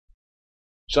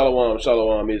Shalom,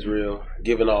 shalom, Israel.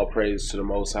 Giving all praise to the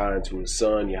Most High and to His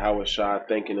Son, Yahweh Shai,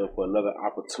 thanking Him for another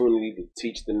opportunity to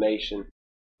teach the nation,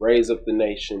 raise up the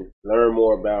nation, learn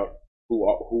more about who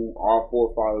our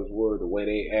forefathers were, the way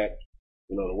they act,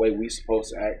 the way we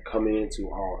supposed to act, coming into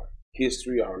our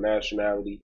history, our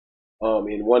nationality.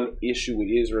 And one issue with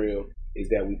Israel is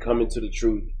that we come into the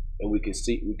truth and we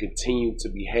continue to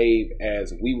behave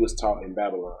as we was taught in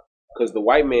Babylon, because the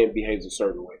white man behaves a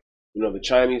certain way. The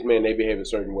Chinese man, they behave a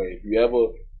certain way. If you ever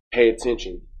pay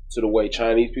attention to the way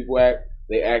Chinese people act,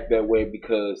 they act that way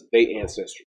because they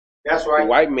ancestry. That's right. The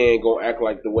white man gonna act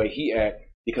like the way he act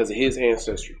because of his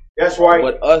ancestry. That's right.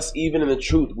 But us, even in the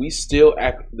truth, we still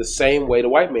act the same way the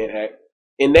white man act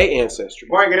in their ancestry.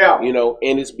 Bring it out.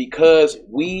 And it's because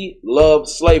we love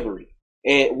slavery.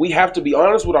 And we have to be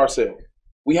honest with ourselves.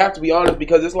 We have to be honest,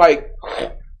 because it's like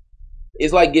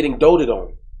getting doted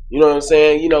on. You know what I'm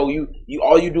saying? You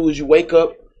all you do is you wake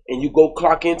up and you go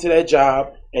clock into that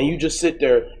job and you just sit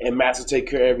there and master take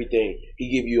care of everything.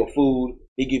 He give you your food.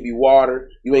 He give you water.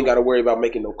 You ain't got to worry about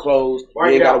making no clothes. You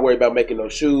ain't got to worry about making no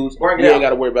shoes. You ain't got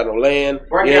to worry about no land.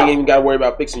 You ain't even got to worry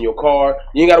about fixing your car.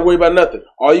 You ain't got to worry about nothing.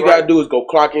 All you got to do is go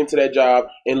clock into that job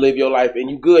and live your life, and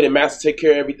you good, and master take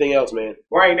care of everything else, man.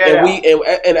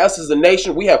 And us as a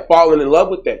nation, we have fallen in love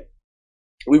with that.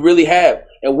 We really have.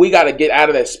 And we got to get out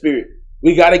of that spirit.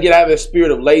 We got to get out of the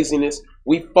spirit of laziness.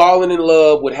 We've fallen in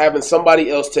love with having somebody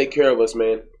else take care of us,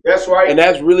 man. That's right. And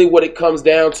that's really what it comes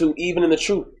down to, even in the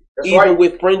truth. That's even right.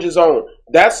 With fringes on.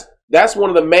 That's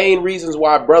one of the main reasons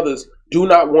why brothers do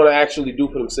not want to actually do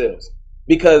for themselves.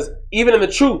 Because even in the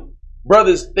truth,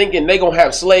 brothers thinking they going to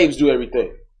have slaves do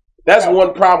everything. That's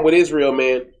one problem with Israel,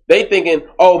 man. They thinking,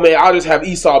 oh man, I'll just have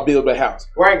Esau build the house.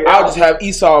 I'll just have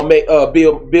Esau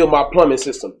build my plumbing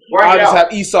system. I'll just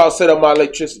have Esau set up my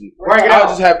electricity. I'll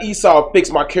just have Esau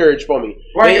fix my carriage for me.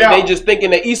 They just thinking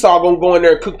that Esau gonna go in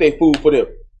there and cook their food for them.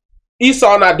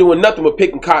 Esau not doing nothing but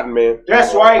picking cotton, man.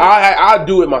 That's right. I'll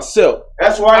do it myself.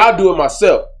 That's right. I'll do it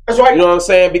myself. That's right. You know what I'm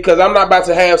saying? Because I'm not about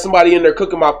to have somebody in there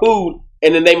cooking my food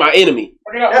and then they my enemy.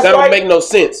 That don't make no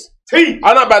sense. I'm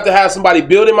not about to have somebody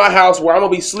building my house where I'm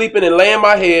going to be sleeping and laying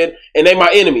my head and they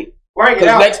my enemy.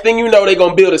 Because next thing you know, they're going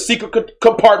to build a secret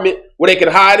compartment where they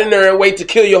can hide in there and wait to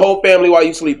kill your whole family while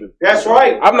you sleeping. That's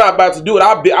right. I'm not about to do it.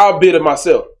 I'll build it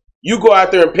myself. You go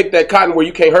out there and pick that cotton where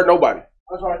you can't hurt nobody.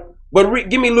 That's right. But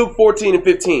give me Luke 14 and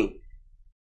 15.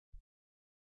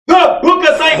 The book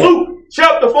of St. Luke,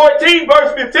 chapter 14,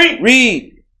 verse 15.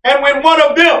 Read. And when one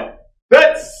of them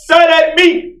that sat at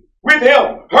meat with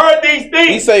him heard these things.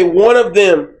 He say, one of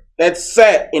them that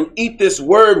sat and eat this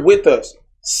word with us,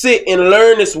 sit and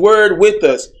learn this word with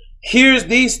us, hears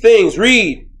these things.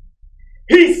 Read.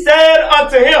 He said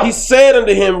unto him. He said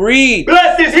unto him, read.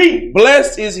 Blessed is he.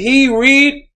 Blessed is he,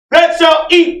 read. That shall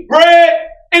eat bread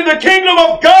in the kingdom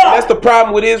of God. That's the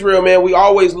problem with Israel, man. We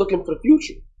always looking for the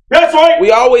future. That's right. We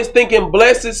always thinking,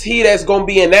 blessed is he that's going to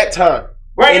be in that time.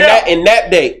 Right in that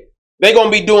day. They're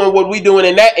going to be doing what we doing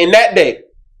in that day.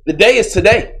 The day is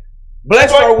today.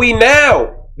 Blessed are we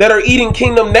now that are eating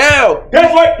kingdom now.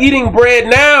 That's right. Eating bread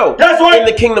now. That's right. In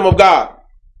the kingdom of God.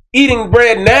 Eating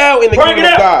bread now in the kingdom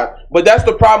of God. But that's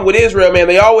the problem with Israel, man.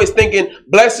 They always thinking,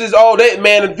 blessed is all that,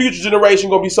 man. The future generation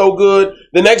going to be so good.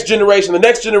 The next generation.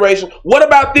 What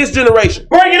about this generation?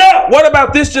 Bring it up. What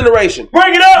about this generation?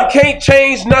 Bring it up. You can't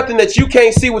change nothing that you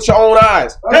can't see with your own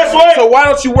eyes. That's right. So why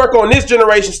don't you work on this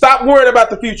generation? Stop worrying about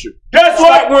the future. That's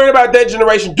right. Stop worrying about that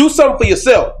generation. Do something for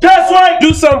yourself. That's right.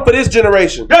 Do something for this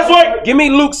generation. That's right. Give me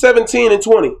Luke 17 and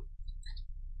 20.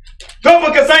 The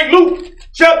book of St. Luke,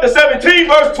 chapter 17,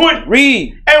 verse 20.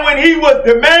 Read. And when he was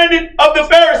demanded of the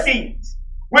Pharisees,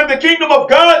 when the kingdom of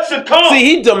God should come. See,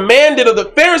 he demanded of the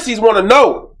Pharisees want to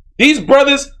know. These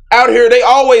brothers out here, they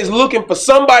always looking for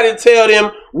somebody to tell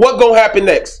them what gonna happen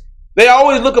next. They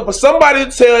always looking for somebody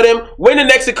to tell them when the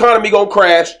next economy gonna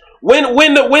crash, when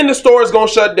the store is gonna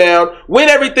shut down, when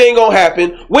everything gonna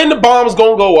happen, when the bombs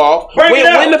gonna go off,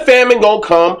 when the famine gonna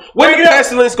come, when the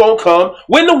pestilence gonna come,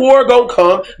 when the war gonna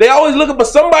come. They always looking for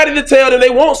somebody to tell them.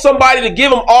 They want somebody to give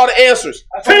them all the answers.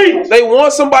 They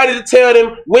want somebody to tell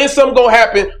them when something gonna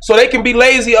happen so they can be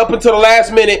lazy up until the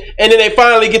last minute and then they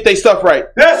finally get their stuff right.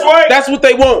 That's right. That's what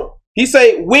they want. He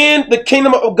say, when the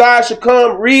kingdom of God should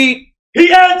come, read.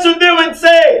 He answered them and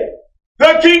said,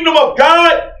 the kingdom of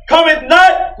God cometh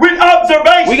not with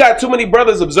observation. We got too many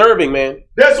brothers observing, man.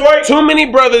 That's right. Too many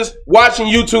brothers watching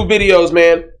YouTube videos,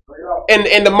 man.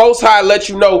 And the Most High lets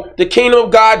you know the kingdom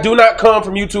of God do not come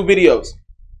from YouTube videos.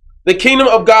 The kingdom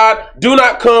of God do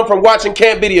not come from watching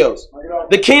camp videos.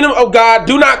 The kingdom of God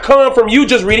do not come from you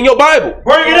just reading your Bible.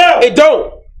 Bring it out. It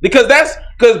don't. Because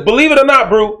believe it or not,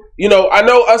 bro, You know, I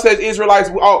know us as Israelites,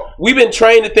 we've been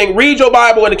trained to think, read your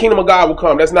Bible and the kingdom of God will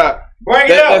come. That's not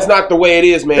that's not the way it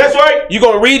is, man. That's right. You're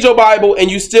going to read your Bible and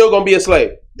you still going to be a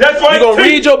slave. That's right. You're going to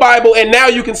read your Bible and now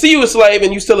you can see you a slave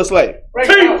and you still a slave.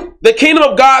 The kingdom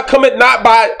of God cometh not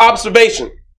by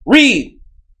observation. Read.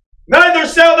 Neither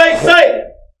shall they say,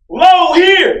 lo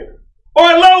here, or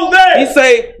lo there. He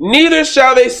say, neither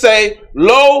shall they say,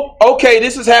 lo, okay,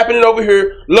 this is happening over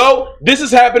here. Lo, this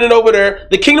is happening over there.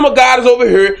 The kingdom of God is over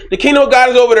here. The kingdom of God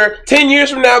is over there. 10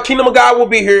 years from now, kingdom of God will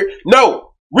be here.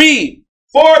 No, read.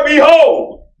 For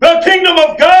behold, the kingdom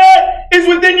of God is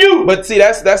within you. But see,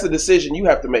 that's a decision you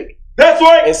have to make. That's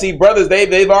right. And see, brothers,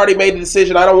 they've already made the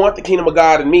decision. I don't want the kingdom of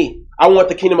God in me. I want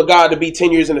the kingdom of God to be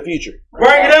 10 years in the future.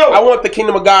 Bring it out. I want the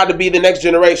kingdom of God to be the next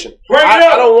generation. Bring it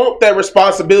out. I don't want that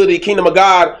responsibility, kingdom of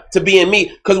God, to be in me.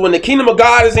 Because when the kingdom of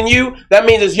God is in you, that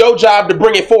means it's your job to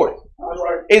bring it forth.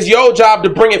 Right. It's your job to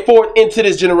bring it forth into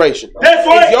this generation. That's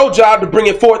right. It's your job to bring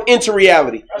it forth into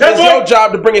reality. That's it's right. your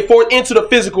job to bring it forth into the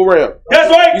physical realm. That's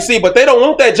right. You see, but they don't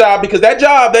want that job because that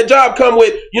job come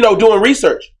with, doing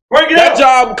research. Bring it That out.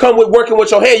 job come with working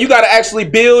with your hands. You got to actually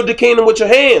build the kingdom with your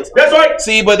hands. That's right.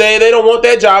 See, but they don't want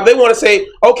that job. They want to say,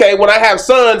 okay, when I have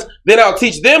sons, then I'll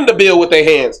teach them to build with their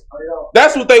hands.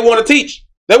 That's what they want to teach.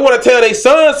 They want to tell their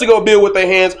sons to go build with their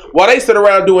hands while they sit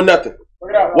around doing nothing.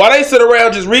 While they sit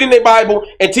around just reading their Bible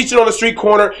and teaching on the street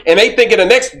corner and they thinking the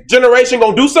next generation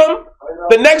going to do something,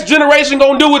 the next generation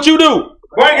going to do what you do.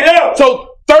 Bring it out.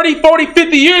 So 30, 40,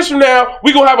 50 years from now,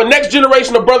 we're going to have a next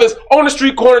generation of brothers on the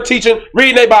street corner teaching,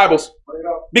 reading their Bibles.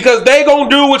 Because they going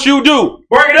to do what you do.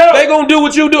 Bring it out. They going to do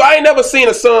what you do. I ain't never seen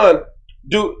a son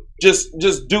do just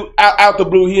do out the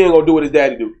blue. He ain't going to do what his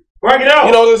daddy do. Bring it out.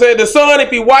 You know what I'm saying? The son, if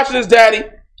he watching his daddy,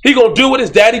 he going to do what his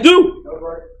daddy do.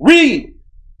 Read.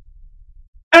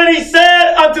 And he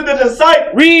said unto the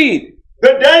disciples, Read.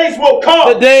 the days will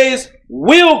come. The days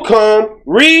will come.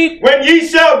 Read. When ye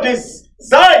shall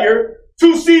desire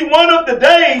to see one of the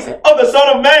days of the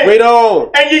Son of Man. Read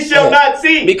on. And ye shall not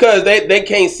see. Because they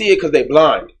can't see it because they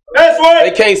blind. That's right.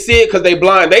 They can't see it because they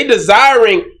blind. They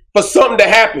desiring for something to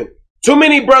happen. Too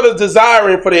many brothers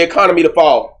desiring for the economy to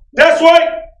fall. That's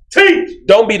right. Teach.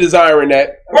 Don't be desiring that.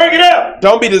 Bring it out.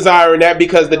 Don't be desiring that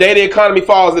because the day the economy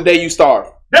falls, the day you starve.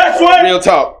 That's right. Real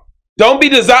talk. Don't be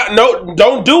no,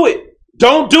 don't do it.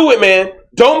 Don't do it, man.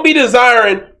 Don't be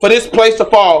desiring for this place to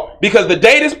fall because the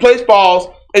day this place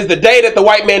falls is the day that the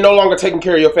white man no longer taking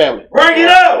care of your family. Bring it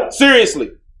out.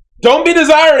 Seriously. Don't be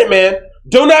desiring, man.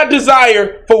 Do not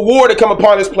desire for war to come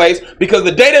upon this place because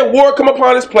the day that war come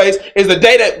upon this place is the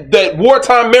day that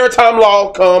wartime maritime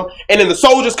law come and then the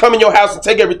soldiers come in your house and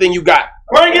take everything you got.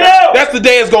 Bring it out. That's the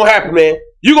day it's going to happen, man.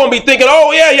 You're going to be thinking,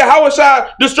 oh, yeah, how was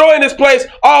I destroying this place?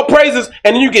 All praises.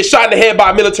 And then you get shot in the head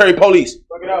by military police.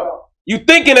 Bring it out. You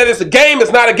thinking that it's a game.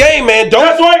 It's not a game, man.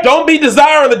 That's right. Don't be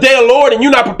desiring the day of the Lord and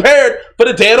you're not prepared for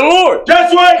the day of the Lord.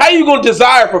 That's right. How you going to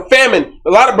desire for famine? A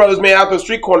lot of brothers, man, out the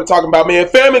street corner talking about, man,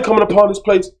 famine coming upon this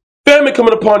place. Famine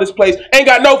coming upon this place. Ain't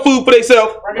got no food for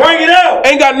themselves. Bring it out.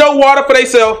 Ain't got no water for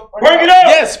themselves. Bring it out.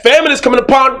 Yes, famine is coming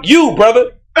upon you,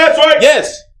 brother. That's right.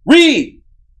 Yes. Read.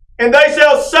 And they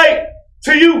shall say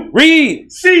to you,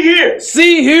 Read. see here.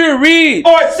 See here, read.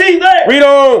 Or see there. Read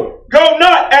on. Go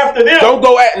not after them. Don't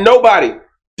go at nobody.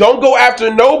 Don't go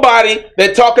after nobody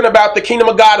that talking about the kingdom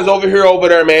of God is over here, over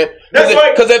there, man. That's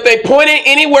right. Because if they pointing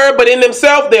anywhere but in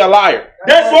themselves, they're a liar.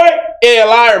 That's right. They're a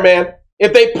liar, man.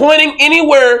 If they pointing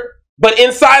anywhere but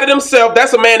inside of themselves,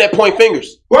 that's a man that point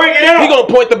fingers. Bring it out. He gonna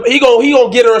point he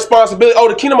gonna get a responsibility. Oh,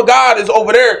 the kingdom of God is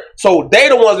over there, so they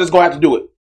the ones that's gonna have to do it.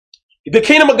 The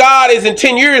kingdom of God is in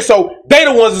 10 years, so they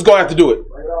the ones that's gonna have to do it.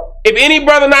 If any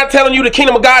brother not telling you the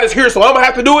kingdom of God is here, so I'm gonna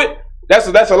have to do it, that's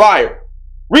a liar.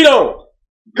 Read on.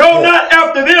 Go not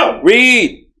after them.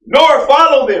 Read. Nor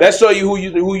follow them. That show you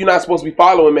who you're not supposed to be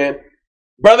following, man.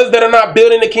 Brothers that are not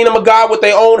building the kingdom of God with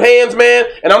their own hands, man.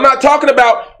 And I'm not talking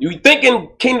about you thinking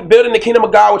building the kingdom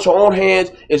of God with your own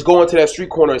hands is going to that street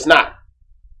corner. It's not.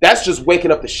 That's just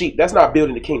waking up the sheep. That's not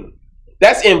building the kingdom.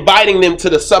 That's inviting them to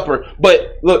the supper.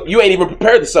 But look, you ain't even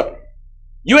prepared the supper.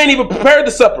 You ain't even prepared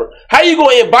the supper. How you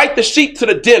going to invite the sheep to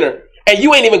the dinner and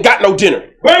you ain't even got no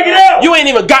dinner? Bring it out. You ain't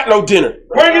even got no dinner.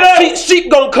 Bring it out.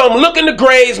 Sheep gonna come look in the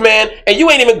graves, man, and you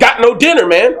ain't even got no dinner,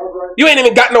 man. You ain't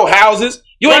even got no houses.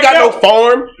 You ain't got no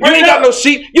farm. You ain't got no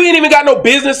sheep. You ain't even got no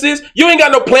businesses. You ain't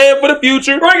got no plan for the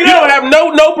future. You don't have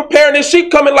no preparedness.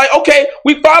 Sheep coming like, okay,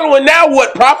 we following now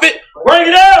what, prophet? Bring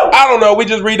it out. I don't know. We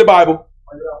just read the Bible.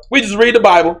 We just read the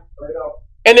Bible.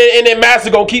 And then Master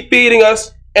gonna keep feeding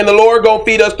us, and the Lord gonna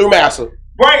feed us through Master.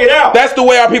 Bring it out. That's the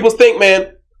way our people think,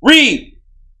 man. Read.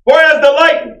 For as the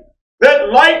lightning, that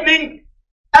lightning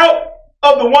out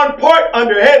of the one part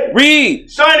under heaven Read.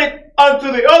 shineth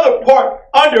unto the other part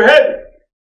under heaven,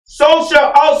 so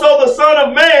shall also the Son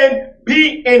of Man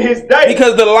be in his day.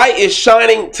 Because the light is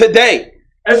shining today.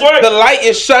 That's right. The light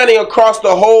is shining across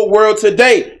the whole world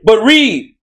today. But read.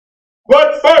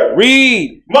 But first,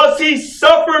 Read. must he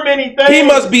suffer many things? He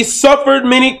must be suffered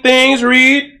many things.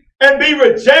 Read. And be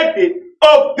rejected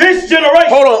of this generation.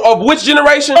 Hold on. Of which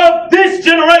generation? Of this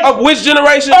generation. Of which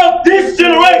generation? Of this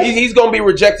generation. He's going to be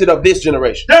rejected of this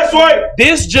generation. That's right.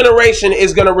 This generation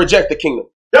is going to reject the kingdom.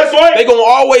 That's right. They're going to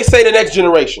always say the next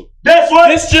generation. That's right.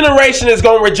 This generation is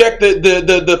going to reject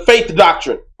the faith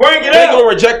doctrine. Bring it They're out. going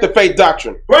to reject the faith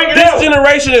doctrine. Bring it This out.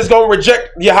 generation is going to reject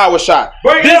Yahweh Shai.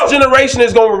 Bring it This out. generation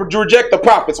is going to reject the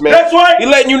prophets, man. That's right. He's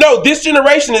letting you know this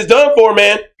generation is done for,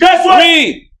 man. That's right.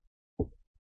 Read.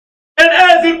 And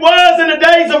as it was in the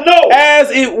days of Noah,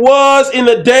 As it was in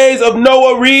the days of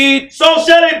Noah, read. so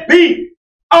shall it be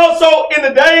also in the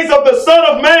days of the Son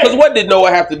of Because Man. what did Noah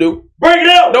have to do? Bring it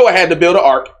out. Noah had to build an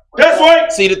ark. That's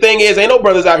right. See, the thing is, ain't no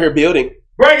brothers out here building.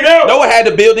 Bring it out. Noah had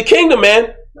to build the kingdom,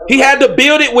 man. He had to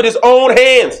build it with his own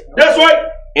hands. That's right.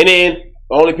 And then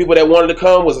the only people that wanted to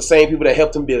come was the same people that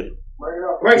helped him build it.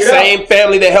 Bring The it out. same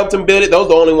family that helped him build it, those are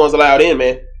the only ones allowed in,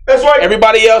 man. That's right.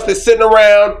 Everybody else that's sitting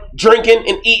around drinking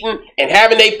and eating and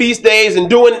having their feast days and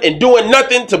doing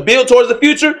nothing to build towards the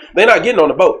future, they're not getting on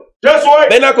the boat. That's right.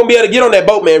 They're not going to be able to get on that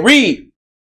boat, man. Read.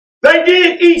 They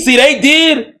did eat. See, they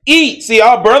did eat. See,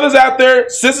 our brothers out there,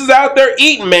 sisters out there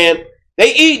eating, man.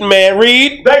 They eating, man.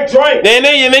 Read. They drank. Then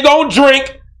they going to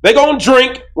drink. They going to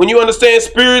drink when you understand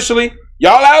spiritually.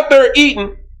 Y'all out there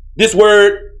eating this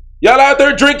word. Y'all out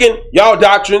there drinking y'all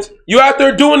doctrines. You out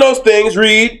there doing those things.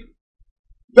 Read.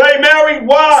 They married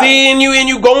wives. See, and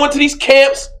you going to these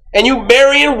camps and you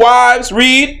marrying wives.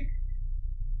 Read.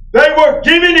 They were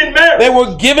given in marriage They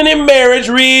were given in marriage.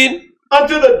 Read.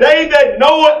 unto the day that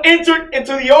Noah entered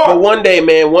into the But ark. one day,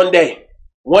 man, one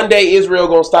day Israel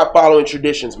going to stop following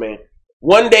traditions, man.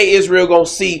 One day Israel going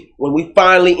to see when we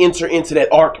finally enter into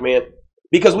that ark, man.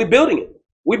 Because we're building it.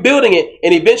 We're building it,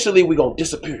 and eventually we're going to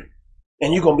disappear.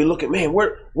 And you're going to be looking, man,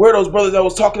 where are those brothers that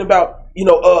was talking about,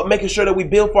 making sure that we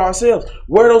build for ourselves?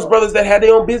 Where are those brothers that had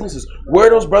their own businesses? Where are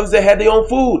those brothers that had their own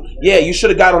food? Yeah, you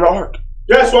should have got on the ark.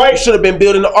 That's You right. should have been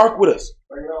building the ark with us.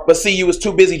 But see, you was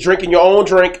too busy drinking your own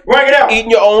drink, Bring it out.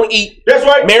 eating your own eat, That's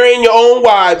right. marrying your own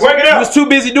wives. Bring it You out. was too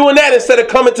busy doing that instead of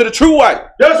coming to the true wife,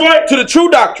 That's right. to the true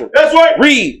doctrine. That's right.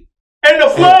 Read. And the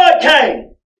flood came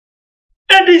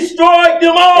and destroyed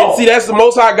them all. And see, that's the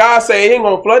Most High God say he ain't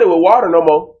gonna flood it with water no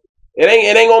more. It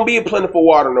ain't gonna be plentiful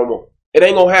water no more. It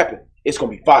ain't gonna happen. It's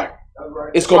gonna be fire.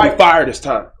 It's gonna be fire this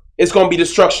time. It's gonna be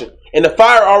destruction. And the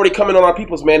fire already coming on our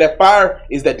peoples, man. That fire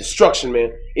is that destruction,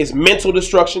 man. It's mental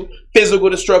destruction, physical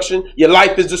destruction. Your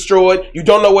life is destroyed. You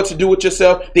don't know what to do with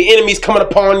yourself. The enemy's coming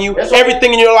upon you. That's right.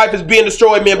 Everything in your life is being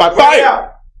destroyed, man, by Bring it fire.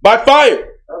 out. By fire. That's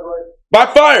right.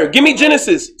 By fire. Give me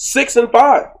Genesis 6 and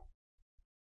 5.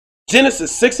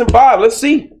 Genesis 6 and 5. Let's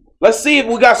see. Let's see if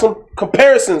we got some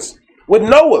comparisons with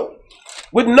Noah.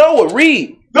 With Noah.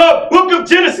 Read. The book of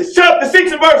Genesis, chapter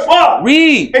 6 and verse 5.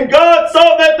 Read. And God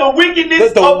saw that the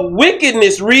wickedness The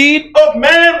wickedness. Read. of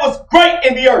man was great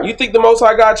in the earth. You think the Most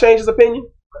High God changed his opinion?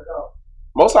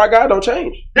 Most High God don't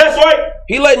change. That's right.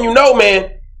 He letting you know,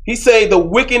 man. He say the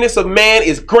wickedness of man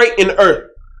is great in the earth.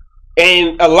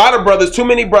 And a lot of brothers, too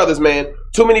many brothers, man.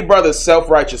 Too many brothers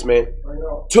self-righteous, man.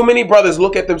 Too many brothers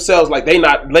look at themselves like they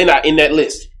not in that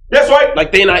list. That's right.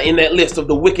 Like they not in that list of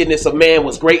the wickedness of man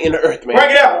was great in the earth, man.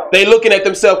 Bring it out. They looking at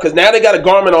themselves because now they got a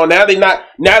garment on. Now they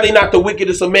not the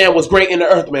wickedness of man was great in the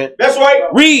earth, man. That's right.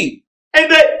 Read. And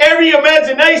that every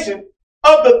imagination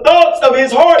of the thoughts of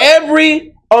his heart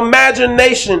Every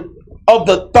imagination of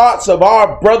the thoughts of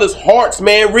our brothers' hearts,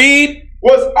 man. Read.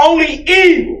 was only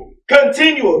evil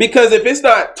continually. Because if it's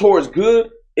not towards good,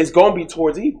 it's going to be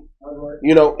towards evil.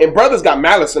 And brothers got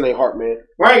malice in their heart, man.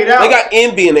 Bring it out. They got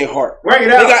envy in their heart. Bring it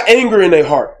They out. got anger in their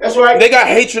heart. That's right. They got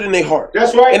hatred in their heart.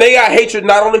 That's right. And they got hatred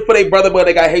not only for their brother, but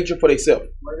they got hatred for themselves.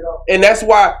 And that's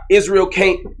why Israel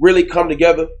can't really come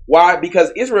together. Why?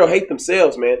 Because Israel hate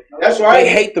themselves, man. That's right. They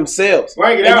hate themselves.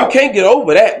 Bring it and out. you can't get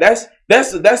over that.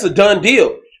 That's a done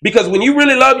deal. Because when you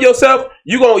really love yourself,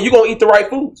 you're gonna eat the right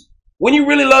foods. When you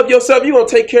really love yourself, you're gonna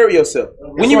take care of yourself.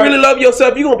 When you really love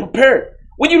yourself, you're gonna prepare.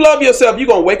 When you love yourself, you're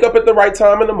going to wake up at the right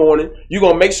time in the morning. You're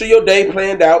going to make sure your day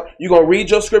planned out. You're going to read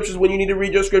your scriptures when you need to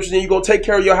read your scriptures. And you're going to take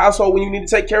care of your household when you need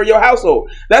to take care of your household.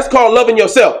 That's called loving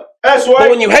yourself. That's right. But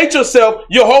when you hate yourself,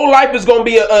 your whole life is going to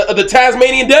be the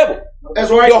Tasmanian devil. That's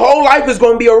right. Your whole life is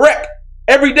going to be a wreck.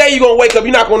 Every day you're going to wake up.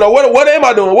 You're not going to know, what am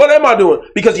I doing? What am I doing?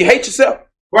 Because you hate yourself.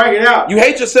 Bring it out. You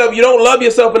hate yourself. You don't love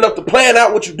yourself enough to plan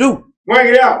out what you do. Bring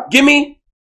it out. Give me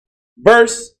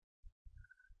verse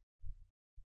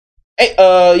 8.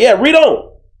 Read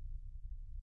on.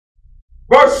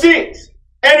 Verse 6.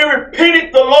 And it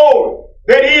repented the Lord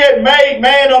that he had made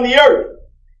man on the earth,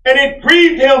 and it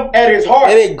grieved him at his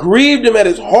heart. And it grieved him at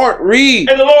his heart. Read.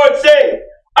 And the Lord said,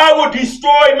 I will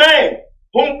destroy man,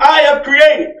 whom I have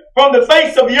created from the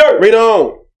face of the earth. Read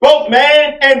on. Both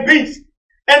man and beast,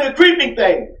 and the creeping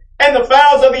thing, and the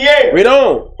fowls of the air. Read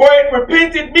on. For it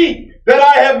repented me that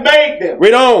I have made them.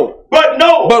 Read on. But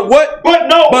no. But what? But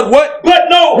no. But what? But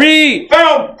no. Read.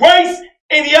 Found grace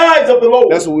in the eyes of the Lord.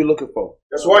 That's what we're looking for.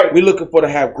 That's right. We're looking for to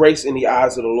have grace in the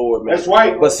eyes of the Lord, man. That's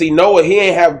right. But see, Noah, he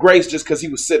ain't have grace just because he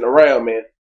was sitting around, man.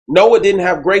 Noah didn't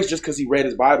have grace just because he read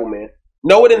his Bible, man.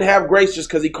 Noah didn't have grace just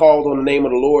because he called on the name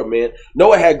of the Lord, man.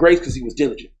 Noah had grace because he was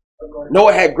diligent.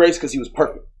 Noah had grace because he was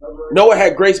perfect. Noah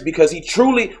had grace because he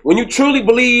truly, when you truly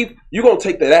believe, you're going to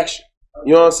take that action.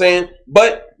 You know what I'm saying?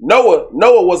 But Noah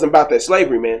wasn't about that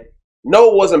slavery, man.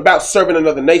 Noah wasn't about serving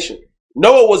another nation.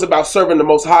 Noah was about serving the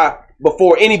Most High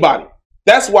before anybody.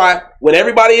 That's why when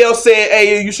everybody else said,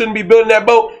 hey, you shouldn't be building that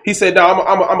boat, he said, no,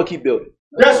 I'm going to keep building.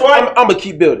 That's right. I'm going to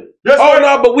keep building. That's oh, right.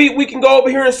 no, but we can go over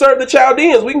here and serve the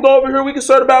Chaldeans. We can go over here. We can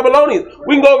serve the Babylonians.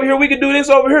 We can go over here. We can do this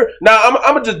over here. Now,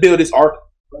 I'm going to just build this ark.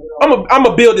 I'm going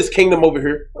to build this kingdom over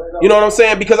here. You know what I'm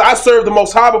saying? Because I serve the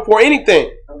Most High before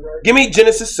anything. Give me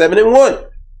Genesis 7:1.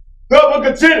 The book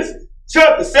of Genesis,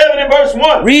 chapter 7 and verse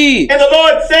 1. Read. And the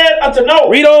Lord said unto Noah,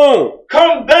 Read on.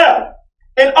 Come thou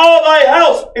and all thy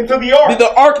house into the ark.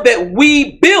 The ark that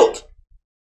we built.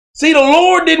 See, the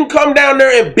Lord didn't come down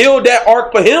there and build that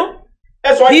ark for him.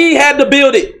 That's right. He had to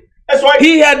build it. That's right.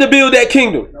 He had to build that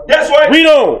kingdom. That's right. Read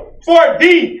on. For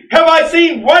thee have I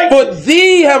seen righteous. For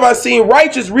thee have I seen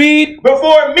righteous. Read.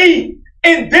 Before me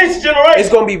in this generation. It's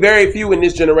going to be very few in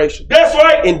this generation. That's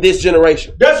right. In this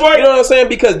generation. That's right. You know what I'm saying?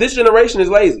 Because this generation is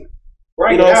lazy.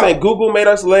 Right. You know what I'm saying? Google made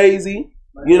us lazy.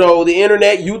 You know, the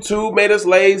internet, YouTube made us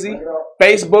lazy.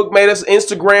 Facebook made us,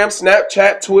 Instagram,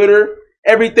 Snapchat, Twitter,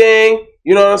 everything.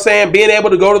 You know what I'm saying? Being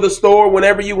able to go to the store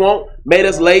whenever you want made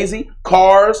us lazy.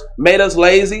 Cars made us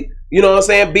lazy. You know what I'm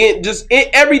saying? Being just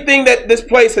everything that this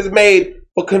place has made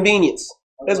for convenience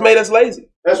has made us lazy.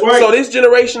 That's right. So this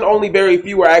generation, only very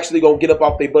few are actually going to get up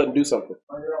off their butt and do something.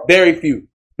 Very few.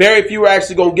 Very few are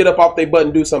actually going to get up off their butt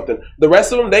and do something. The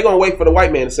rest of them, they're going to wait for the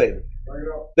white man to save them.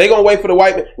 They're going to wait for the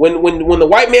white man. When the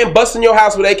white man busts in your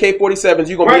house with AK-47s,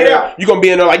 you're going to be in there. You're going to be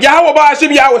in there like, Yahweh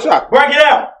Ba'ashim Yahweh Shah. Break it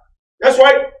out. That's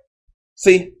right.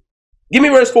 See? Give me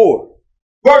verse 4.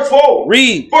 Verse 4.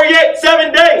 Read. For yet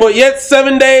 7 days. For yet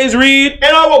 7 days, read.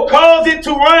 And I will cause it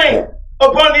to rain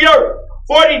upon the earth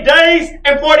 40 days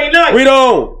and 40 nights. Read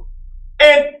on.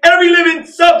 And every living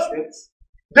substance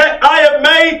that I have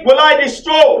made will I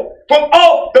destroy from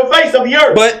off the face of the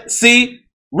earth. But see,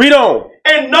 read on.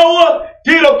 And Noah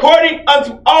did according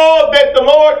unto all that the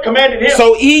Lord commanded him.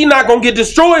 So he not going to get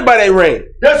destroyed by that rain.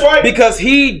 That's right. Because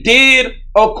he did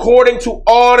according to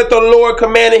all that the Lord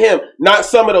commanded him. Not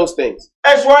some of those things.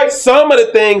 That's right. Some of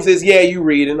the things is, yeah, you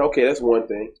reading. Okay, that's one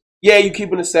thing. Yeah, you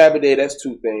keeping the Sabbath day. That's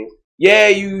 2 things. Yeah,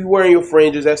 you wearing your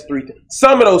fringes. That's 3 things.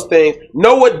 Some of those things,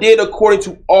 Noah did according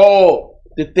to all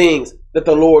the things that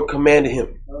the Lord commanded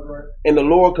him. And the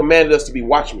Lord commanded us to be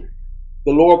watchmen.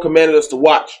 The Lord commanded us to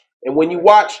watch. And when you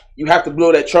watch, you have to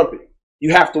blow that trumpet.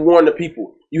 You have to warn the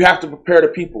people. You have to prepare the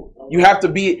people. You have to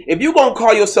be, if you're going to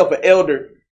call yourself an elder,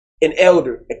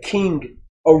 a king,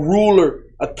 a ruler,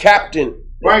 a captain,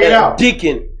 a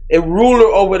deacon, a ruler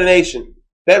over the nation,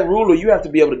 that ruler, you have to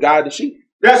be able to guide the sheep.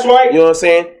 That's right. You know what I'm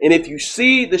saying? And if you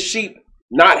see the sheep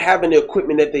not having the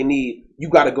equipment that they need, you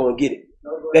got to go and get it.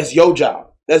 That's your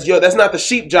job. That's not the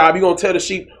sheep job. You're going to tell the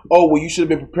sheep, oh, well, you should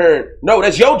have been preparing. No,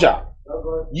 that's your job.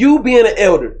 You being an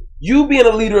elder, you being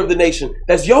a leader of the nation,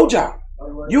 that's your job.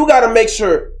 You got to make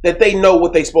sure that they know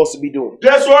what they're supposed to be doing.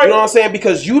 That's right. You know what I'm saying?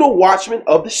 Because you the watchman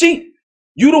of the sheep.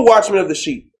 You the watchman of the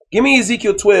sheep. Give me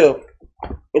Ezekiel 12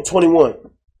 and 21.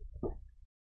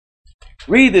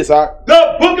 Read this, Art.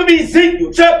 The book of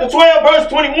Ezekiel, chapter 12, verse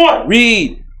 21.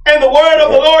 Read. And the word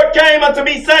of the Lord came unto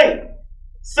me, saying,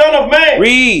 Son of man.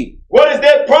 Read. What is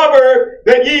that proverb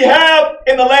that ye have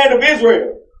in the land of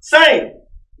Israel? Saying,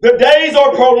 the days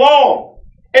are prolonged,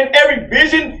 and every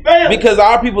vision fails. Because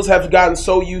our peoples have gotten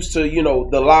so used to,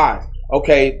 the lies.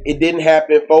 Okay, it didn't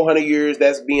happen. 400 years,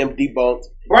 that's being debunked.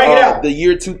 Bring it out. The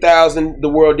year 2000, the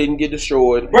world didn't get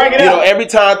destroyed. Bring it out. Every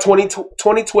time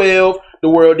 2012, the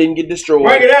world didn't get destroyed.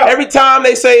 Bring it out. Every time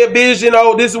they say a vision,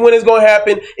 oh, this is when it's going to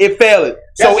happen, it failed.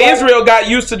 So right. Israel got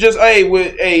used to just,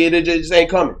 it just ain't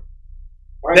coming.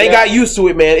 They got used to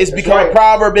it, man. It's become a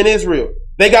proverb in Israel.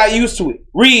 They got used to it.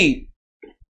 Read.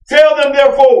 Tell them,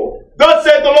 therefore, thus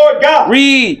said the Lord God.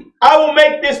 Read. I will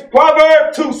make this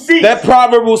proverb to cease. That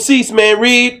proverb will cease, man.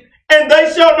 Read. And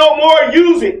they shall no more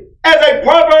use it as a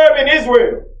proverb in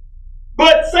Israel.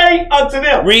 But say unto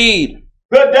them, Read.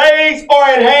 the days are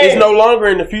at hand. It's no longer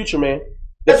in the future, man.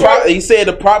 That's right. He said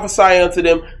to prophesy unto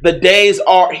them, the days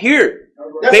are here.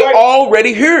 That's They right.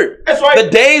 already here. That's right.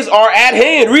 The days are at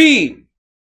hand. Read.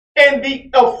 And the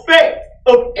effect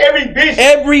of every vision.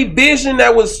 Every vision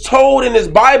that was told in this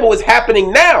Bible is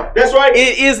happening now. That's right.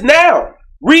 It is now.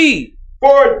 Read.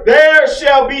 For there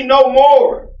shall be no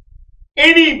more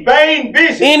any vain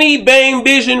vision, Any vain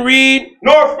vision, read.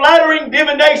 nor flattering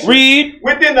divination Read.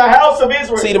 within the house of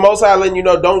Israel. See, the Most High letting you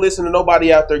know, don't listen to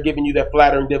nobody out there giving you that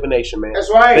flattering divination, man. That's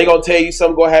right. They gonna tell you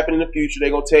something gonna happen in the future. They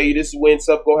gonna tell you this is when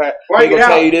stuff gonna happen. Right, They gonna get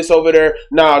tell out. you this over there.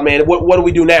 Nah, man. What do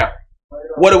we do now?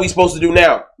 What are we supposed to do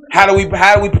now? How do we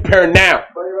prepare now?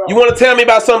 You want to tell me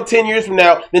about something 10 years from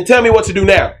now? Then tell me what to do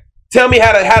now. Tell me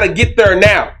how to get there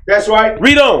now. That's right.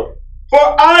 Read on. For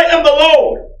I am the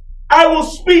Lord. I will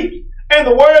speak, and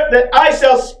the word that I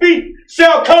shall speak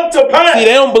shall come to pass. See,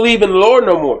 they don't believe in the Lord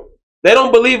no more. They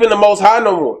don't believe in the Most High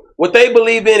no more. What they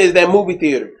believe in is that movie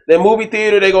theater. That movie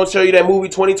theater, they're going to show you that movie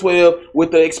 2012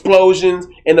 with the explosions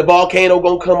and the volcano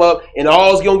going to come up and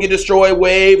all's going to get destroyed,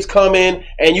 waves coming,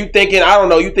 and you thinking, I don't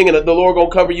know, you thinking that the Lord going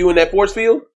to cover you in that force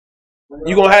field?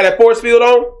 You going to have that force field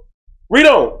on? Read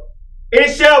on.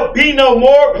 It shall be no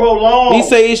more prolonged. He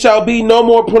say it shall be no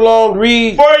more prolonged.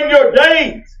 Read. For in your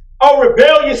days, O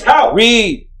rebellious house,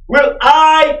 Read. will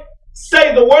I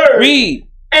say the word Read.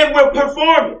 and will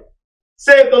perform it,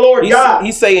 saith the Lord God.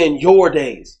 He say in your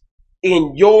days.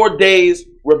 In your days,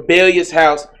 rebellious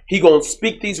house, he going to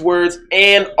speak these words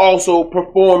and also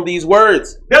perform these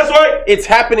words. That's right. It's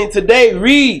happening today.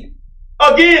 Read.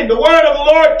 Again, the word of the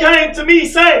Lord came to me,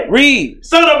 saying, Read.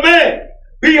 Son of man,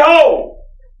 behold,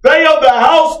 they of the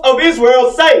house of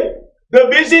Israel say, the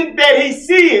vision that he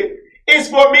seeth is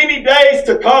for many days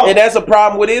to come. And that's a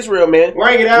problem with Israel, man.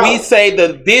 Bring it out. We say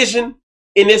the vision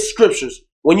in its scriptures.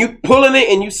 When you pulling it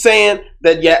and you saying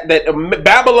that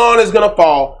Babylon is gonna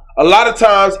fall, a lot of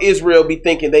times Israel be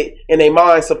thinking they in their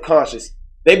mind subconscious.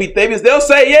 They'll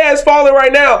say, yeah, it's falling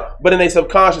right now, but in their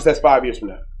subconscious that's 5 years from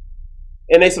now.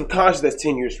 And they subconscious, that's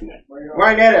 10 years from now.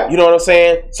 Write that out. You know what I'm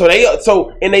saying?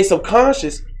 So in their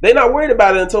subconscious, they're not worried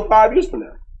about it until 5 years from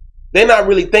now. They're not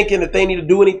really thinking that they need to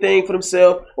do anything for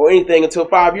themselves or anything until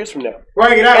 5 years from now.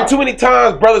 Write it out. And too many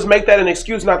times, brothers make that an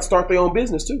excuse not to start their own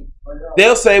business too.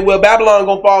 They'll say, well, Babylon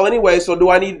gonna fall anyway, so do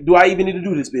I even need to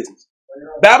do this business?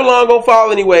 Babylon gonna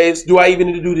fall anyways, do I even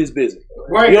need to do this business?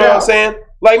 Write You know it what out. I'm saying?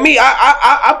 Like me,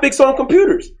 I fix on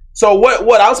computers. So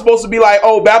what I'm supposed to be like,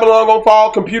 oh, Babylon gonna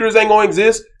fall, computers ain't gonna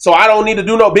exist, so I don't need to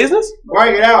do no business?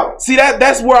 Write it out. See,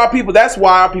 that's why our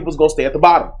people's gonna stay at the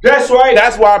bottom. That's right.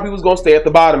 That's why our people's gonna stay at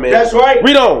the bottom, man. That's right.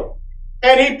 Read on.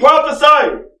 And he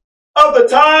prophesied of the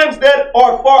times that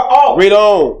are far off. Read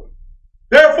on.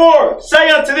 Therefore, say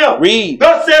unto them, Read.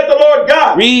 Thus saith the Lord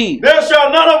God, Read. there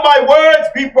shall none of my words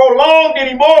be prolonged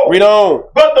anymore, Read on.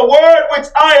 but the word which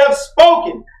I have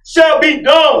spoken shall be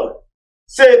done,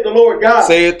 saith the Lord God.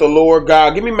 Saith the Lord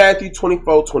God. Give me Matthew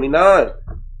 24:29.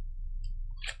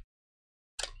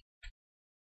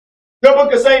 The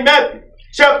book of St. Matthew,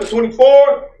 chapter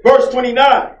 24, verse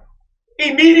 29.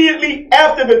 Immediately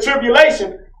after the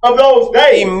tribulation of those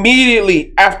days,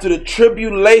 Immediately after the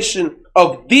tribulation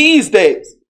of these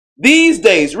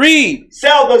days, read.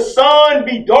 shall the sun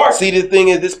be dark. See, the thing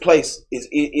is, this place is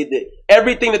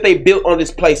everything that they built on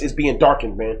this place is being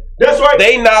darkened, man. That's right.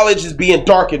 Their knowledge is being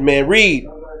darkened, man. Read.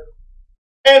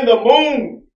 And the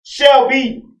moon shall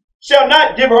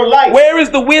not give her light. Where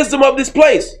is the wisdom of this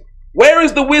place? Where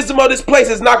is the wisdom of this place?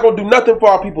 It's not going to do nothing for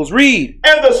our peoples. Read.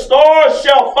 And the stars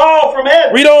shall fall from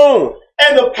heaven. Read on.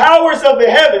 And the powers of the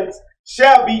heavens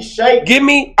shall be shaken. Give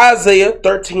me Isaiah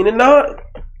 13:9.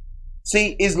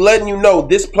 See, it's letting you know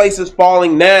this place is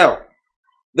falling now.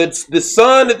 The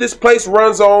sun that this place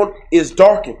runs on is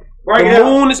darkened. Bring The it out.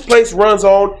 moon this place runs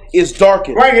on is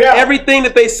darkened. Bring it out. Everything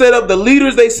that they set up, the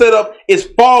leaders they set up is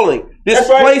falling. This That's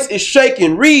right. place is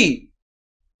shaking. Read.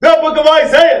 The book of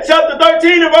Isaiah, chapter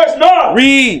 13 and verse 9.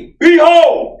 Read.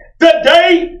 Behold, the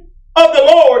day of the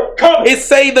Lord cometh. It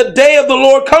say the day of the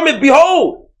Lord cometh.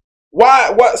 Behold.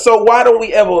 So why don't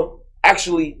we ever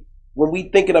actually, when we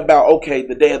thinking about, okay,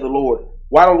 the day of the Lord,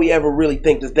 why don't we ever really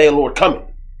think this day of the Lord coming?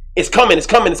 It's coming, it's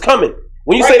coming, it's coming.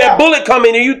 When you Right say that now. bullet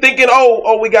coming, are you thinking,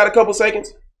 oh, we got a couple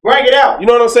seconds? Bring it out. You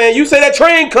know what I'm saying? You say that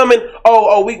train coming,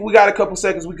 we got a couple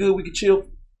seconds, we good, we can chill.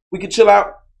 We can chill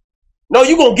out. No,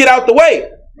 you gonna get out the way.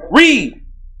 Read.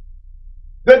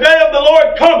 The day of the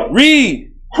Lord cometh.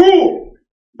 Read. Cruel,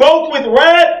 both with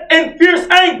wrath and fierce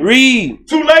anger, Read.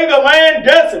 to lay the land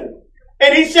desolate,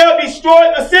 and he shall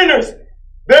destroy the sinners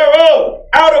thereof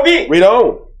out of it. Read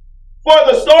on. For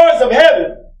the stars of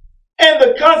heaven and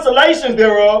the constellations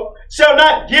thereof shall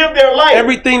not give their light.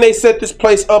 Everything they set this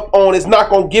place up on is not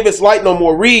going to give its light no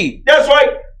more. Read. That's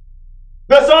right.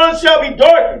 The sun shall be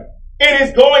darkened in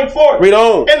his going forth. Read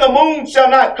on. And the moon shall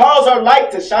not cause her light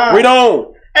to shine. Read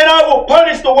on. And I will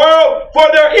punish the world for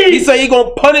their evil. He said he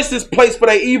going to punish this place for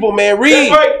their evil, man.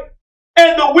 Read. That's right.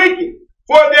 And the wicked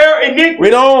for their iniquity.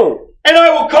 Read on. And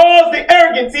I will cause the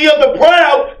arrogancy of the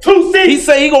proud to cease. He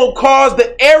said he going to cause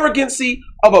the arrogancy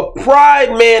of a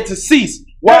pride man to cease.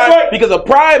 Why? That's right. Because a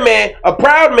proud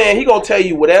man, he going to tell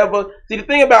you whatever. See, the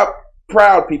thing about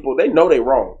proud people, they know they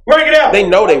wrong. Bring it out. They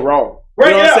know they wrong. You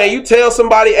know what I'm saying? You tell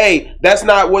somebody, hey, that's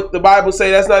not what the Bible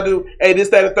say. That's not do. Hey, this,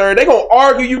 that, and the third. They gonna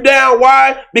argue you down.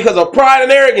 Why? Because of pride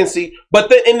and arrogancy. But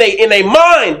then in their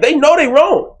mind, they know they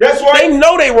wrong. That's right. They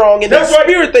know they wrong. In their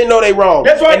spirit, they know they wrong.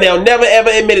 That's right. And they'll never ever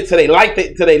admit it till they light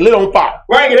it, till they lit on fire.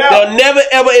 Bring it out. They'll never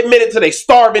ever admit it till they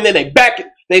starving and they back.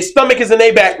 Their stomach is in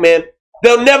their back, man.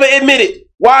 They'll never admit it.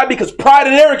 Why? Because pride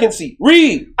and arrogancy.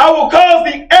 Read. I will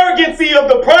cause the arrogancy of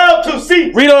the proud to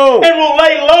cease. Read on. And will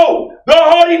lay low the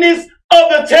haughtiness of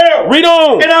the terror. Read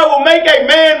on. And I will make a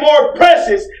man more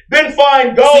precious than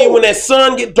fine gold. See, when that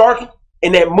sun get darkened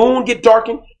and that moon get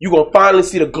darkened, you're going to finally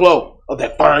see the glow of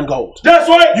that fine gold. That's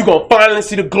right. You're going to finally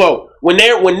see the glow. When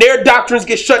their doctrines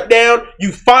get shut down,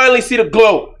 you finally see the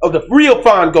glow of the real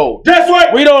fine gold. That's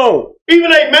right. Read on.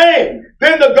 Even a man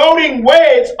than the golden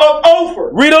wedge of Ophir.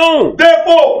 Read on.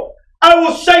 Therefore, I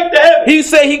will shake the heavens. He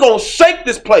said he going to shake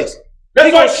this place.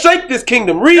 He's going to shake this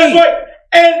kingdom. Read. That's right.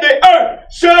 And the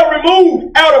earth shall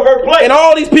remove out of her place. And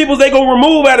all these peoples they going to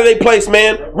remove out of their place,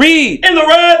 man. Read. In the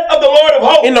wrath of the Lord of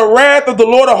hosts. In the wrath of the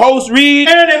Lord of hosts. Read.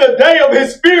 And in the day of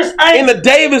his fierce anger. In the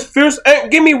day of his fierce anger.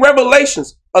 Give me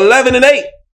Revelations 11 and 8.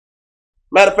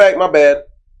 Matter of fact, my bad.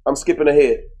 I'm skipping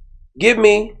ahead. Give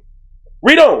me.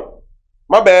 Read on.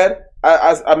 My bad.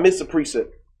 I missed a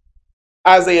precept.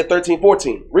 Isaiah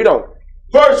 13:14. Read on.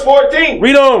 Verse 14.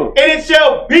 Read on. And it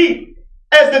shall be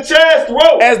as the chaste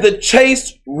roe. As the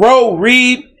chaste roe.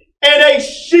 Read. And a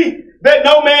sheep that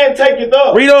no man taketh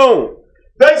up. Read on.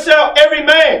 They shall every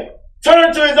man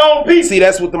turn to his own people. See,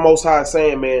 that's what the Most High is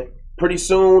saying, man. Pretty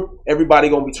soon, everybody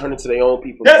going to be turning to their own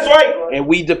people. That's right. And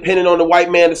we depending on the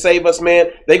white man to save us, man.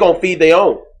 They going to feed their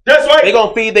own. That's right. They going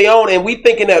to feed their own. And we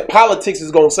thinking that politics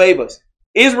is going to save us.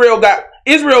 Israel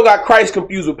got Christ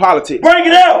confused with politics. Bring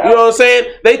it out. You know what I'm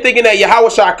saying? They thinking that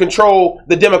Yahushua control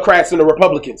the Democrats and the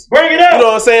Republicans. Bring it out. You know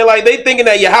what I'm saying? Like they thinking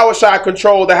that Yahushua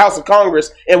control the House of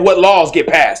Congress and what laws get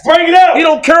passed. Bring it out. He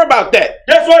don't care about that.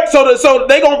 That's right. So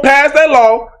they gonna pass that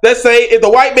law that say if the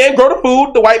white man grow the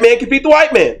food, the white man can feed the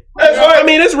white man. That's right. I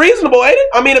mean, it's reasonable, ain't it?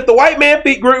 I mean, if the white man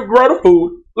grow the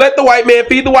food, let the white man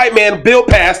feed the white man. Bill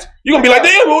passed. You gonna be like,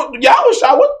 damn,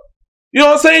 Yahushua, what? You know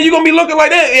what I'm saying? You're going to be looking like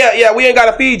that. Yeah, we ain't got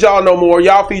to feed y'all no more.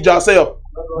 Y'all feed yourself.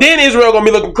 Then Israel going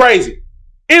to be looking crazy.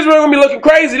 Israel going to be looking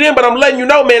crazy then, but I'm letting you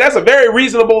know, man, that's a very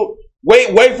reasonable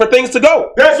way for things to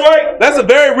go. That's right. That's a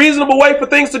very reasonable way for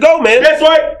things to go, man. That's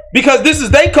right. Because this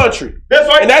is their country. That's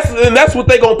right. And that's what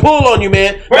they going to pull on you,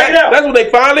 man. That's what they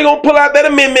finally going to pull out that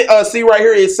amendment. See right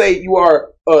here, it say you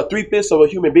are 3/5 of a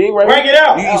human being, right? Bring it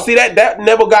out. You see that? That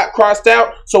never got crossed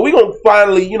out. So we going to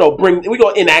finally, we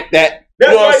going to enact that.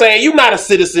 That's you know what right. I'm saying? You're not a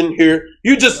citizen here.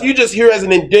 You just here as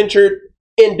an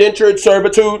indentured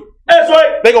servitude. That's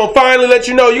right. They gonna finally let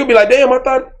you know. You gonna be like, damn, I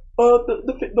thought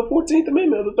the 14th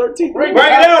Amendment or the 13th. Bring it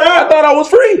out. I thought I was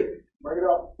free. Bring it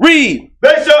out. Read.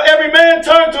 They shall every man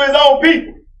turn to his own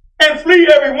people and flee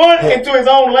every one into his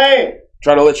own land.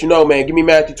 Trying to let you know, man. Give me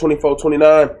Matthew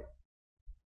 24:29.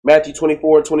 Matthew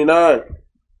 24:29.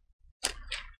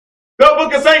 The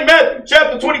book of St. Matthew,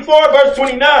 chapter 24, verse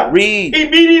 29. Read.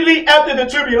 Immediately after the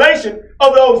tribulation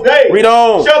of those days. Read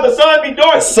on. Shall the sun be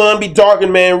darkened. The sun be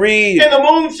darkened, man. Read. And the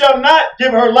moon shall not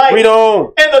give her light. Read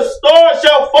on. And the stars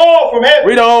shall fall from heaven.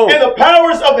 Read on. And the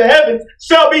powers of the heavens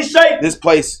shall be shaken. This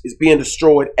place is being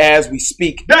destroyed as we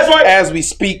speak. That's right. As we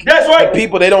speak. That's right. The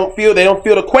people, they don't feel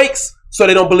the quakes, so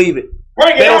they don't believe it.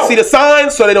 Bring it They don't out. see the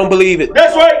signs, so they don't believe it.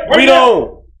 That's right. Bring Read it out.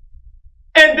 on.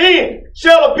 And then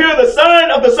shall appear the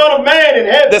sign of the Son of Man in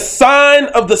heaven. The sign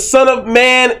of the Son of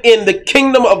Man in the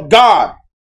kingdom of God.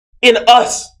 In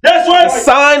us. That's right. The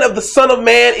sign of the Son of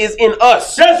Man is in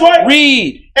us. That's right.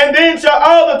 Read. And then shall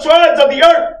all the tribes of the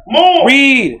earth mourn.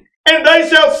 Read. And they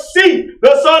shall see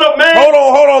the Son of Man. Hold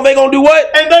on. They gonna do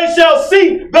what? And they shall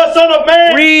see the Son of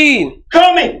Man. Read.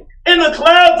 Coming in the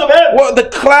clouds of heaven. What? The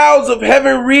clouds of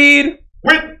heaven. Read.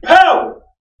 With power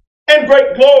and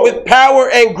great glory. With power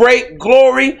and great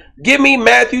glory. Give me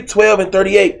Matthew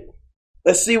 12:38.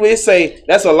 Let's see what it say.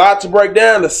 That's a lot to break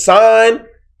down. The sign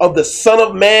of the Son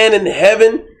of Man in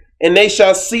heaven, and they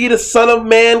shall see the Son of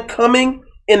Man coming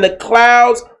in the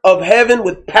clouds of heaven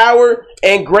with power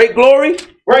and great glory.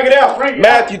 Bring it out. Bring it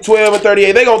Matthew 12 and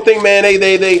 38. They gonna think, man,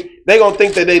 they gonna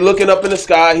think that they looking up in the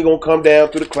sky. He gonna come down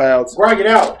through the clouds. Bring it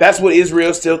out. That's what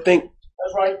Israel still think.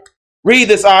 That's right. Read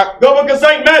this, Ak. The book of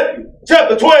St. Matthew,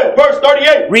 chapter 12, verse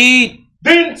 38. Read.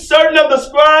 Then certain of the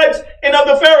scribes and of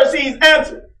the Pharisees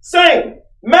answered, saying,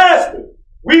 Master,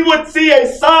 we would see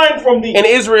a sign from thee. In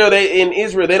Israel,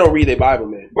 they don't read their Bible,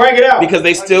 man. Bring it out. Because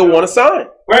they still want a sign.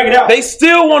 Bring it out. They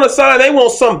still want a sign. They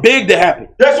want something big to happen.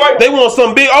 That's right. They want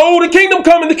something big. Oh, the kingdom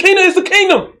coming. The kingdom is the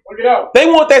kingdom. Bring it out. They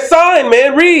want that sign,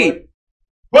 man. Read.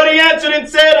 But he answered and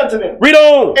said unto them, Read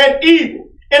on. An evil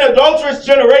and adulterous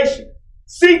generation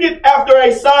seeketh after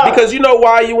a sign. Because you know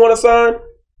why you want a sign?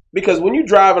 Because when you're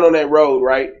driving on that road,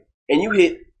 right, and you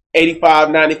hit 85,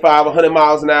 95, 100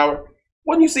 miles an hour,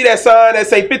 when you see that sign that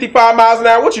say 55 miles an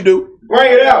hour, what you do?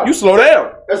 Bring it out. You slow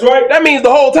down. That's right. That means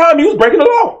the whole time you was breaking the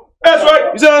law. That's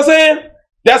right. You see what I'm saying?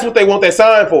 That's what they want that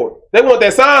sign for. They want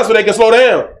that sign so they can slow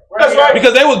down. That's right.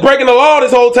 Because they was breaking the law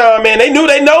this whole time, man. They know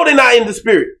they're not in the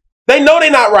spirit. They know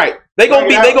they're not right. They're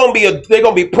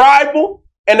gonna be prideful,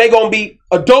 and they're gonna be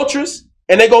adulterous,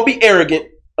 and they're gonna be arrogant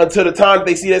until the time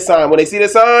they see that sign. When they see that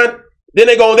sign, then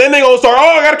they gonna start.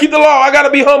 Oh, I gotta keep the law. I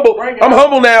gotta be humble. I'm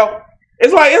humble now.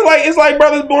 It's like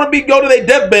brothers want to go to their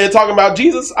deathbed talking about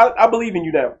Jesus. I believe in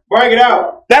you now. Bring it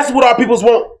out. That's what our peoples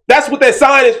want. That's what that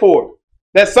sign is for.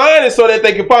 That sign is so that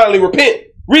they can finally repent.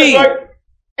 Read. Right.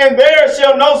 And there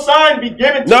shall no sign be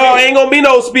given to No, me. ain't gonna be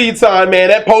no speed sign, man.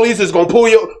 That police is gonna pull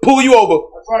you over.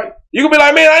 That's right. You gonna be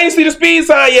like, man, I ain't see the speed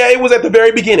sign. Yeah, it was at the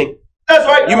very beginning. That's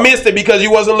right. You missed it because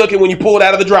you wasn't looking when you pulled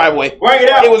out of the driveway. Bring it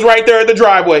out. It was right there at the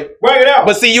driveway. Bring it out.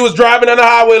 But see, you was driving on the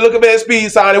highway looking at that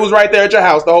speed sign. It was right there at your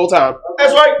house the whole time.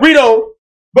 That's right. Read on.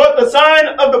 But the sign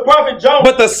of the prophet Jonas.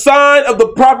 But the sign of the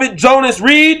prophet Jonas,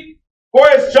 read. For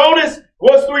as Jonas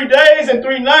was 3 days and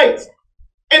 3 nights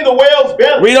in the whale's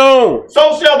belly. Read on.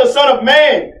 So shall the Son of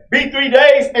Man be 3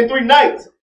 days and 3 nights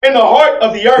in the heart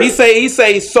of the earth. He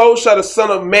say, so shall the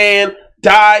Son of Man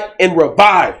die and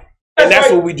revive. And that's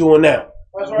right. what we doing now.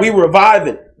 That's right. We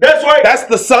reviving. That's right. That's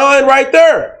the sign right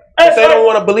there. That's But they right. don't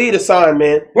want to believe the sign,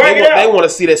 man. They want to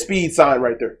see that speed sign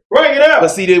right there. Bring it out. But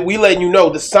see, that we letting you know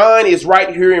the sign is right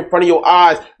here in front of your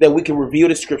eyes, that we can reveal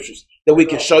the scriptures, that we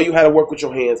can show you how to work with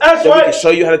your hands, That's that right. we can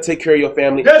show you how to take care of your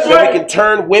family, That's that right. we can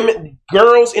turn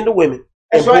girls into women,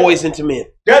 That's and right. boys into men.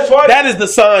 That's right. That is the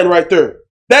sign right there.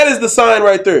 That is the sign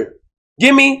right there.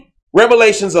 Give me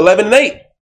Revelations 11 and 8.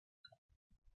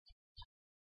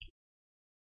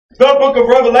 The book of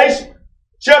Revelation,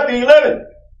 chapter 11,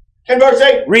 and verse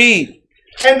 8. Read.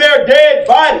 And their dead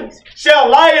bodies shall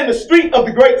lie in the street of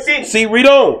the great city. See, read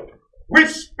on. Which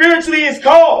spiritually is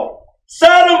called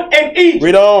Sodom and Egypt.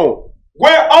 Read on.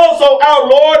 Where also our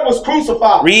Lord was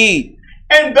crucified. Read.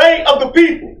 And they of the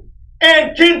people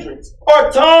and kindreds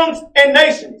or tongues and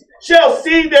nations shall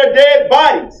see their dead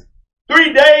bodies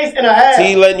 3 days and a half.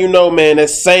 See, letting you know, man, that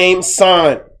same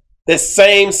sign,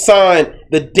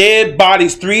 the dead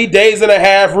bodies 3 days and a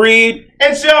half. Read.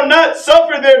 And shall not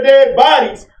suffer their dead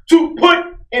bodies to put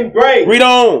in graves. Read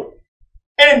on.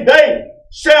 And they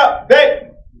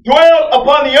dwell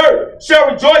upon the earth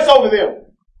shall rejoice over them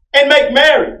and make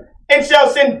merry and shall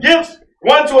send gifts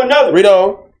one to another. Read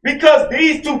on. Because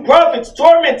these 2 prophets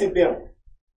tormented them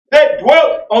that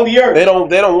dwelt on the earth. They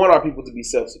don't want our people to be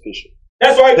self-sufficient.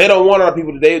 That's right. They don't want our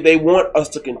people to, they want us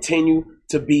to continue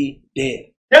to be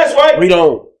dead. That's right. Read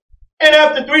on. And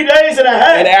after 3 days and a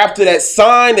half. And after that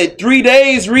sign, that 3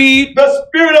 days, read. The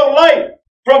spirit of life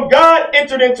from God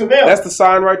entered into them. That's the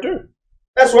sign right there.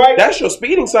 That's right. That's your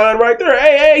speeding sign right there.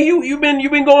 Hey, you've been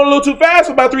going a little too fast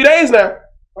for about 3 days now.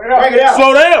 Bring it out.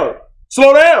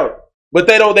 Slow down. But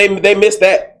they missed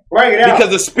that. Bring it out.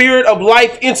 Because the spirit of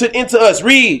life entered into us.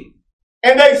 Read.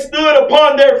 And they stood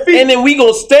upon their feet. And then we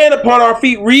gonna stand upon our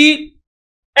feet. Read.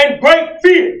 And great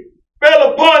fear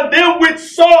fell upon them which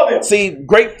saw them. See,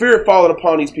 great fear falling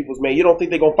upon these peoples, man. You don't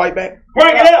think they're gonna fight back?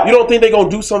 Bring it out. You don't think they're gonna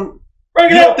do something?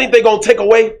 Bring it You out. don't think they're gonna take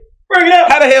away? Bring it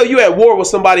out. How the hell you at war with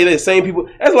somebody that same people?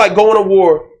 That's like going to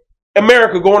war.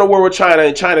 America going to war with China,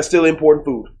 and China still importing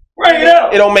food. Bring it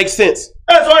out. It don't make sense.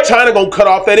 That's right. China gonna cut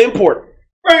off that import.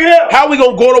 Bring it out. How we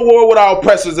gonna go to war with our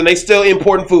oppressors and they still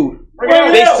importing food? Bring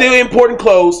it They out. still importing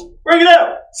clothes. Bring it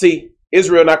out. See,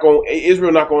 Israel not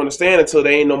gonna understand until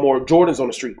there ain't no more Jordans on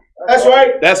the street. That's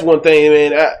right. That's one thing,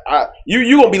 man.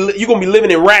 You gonna be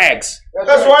living in rags.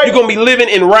 That's right. You're gonna be living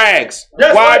in rags.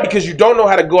 That's Why? right. Because you don't know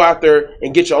how to go out there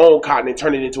and get your own cotton and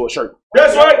turn it into a shirt.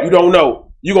 That's right. You don't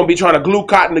know. You're gonna be trying to glue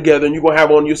cotton together, and you're gonna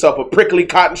have on yourself a prickly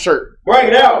cotton shirt. Bring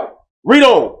it out. Read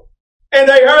on. And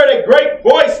they heard a great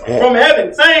voice from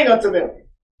heaven saying unto them,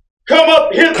 Come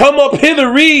up hither. Come up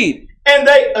hither, read. And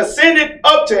they ascended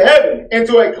up to heaven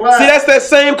into a cloud. See, that's that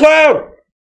same cloud.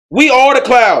 We are the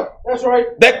cloud. That's right.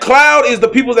 That cloud is the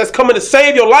people that's coming to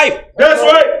save your life. That's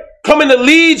right. Coming to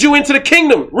lead you into the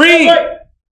kingdom. Read. That's right.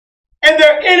 And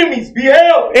their enemies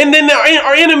beheld. And then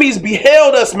our enemies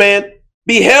beheld us, man.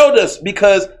 Beheld us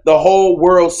because the whole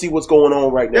world see what's going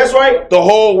on right now. That's right. The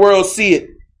whole world see it.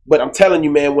 But I'm telling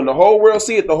you, man, when the whole world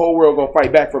see it, the whole world gonna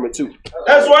fight back from it too.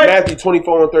 That's right. Matthew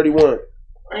 24:31.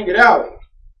 Bring it out.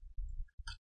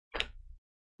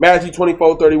 Matthew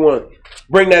 24:31.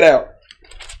 Bring that out.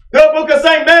 The book of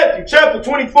St. Matthew, chapter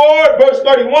 24, verse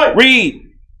 31. Read.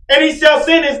 And he shall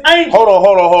send his angels. Hold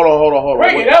on.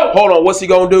 Bring it out. Hold on. What's he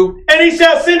gonna do? And he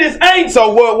shall send his angels.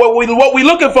 So what we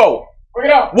looking for? Bring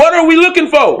it out. What are we looking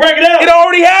for? Bring it out. It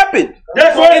already happened.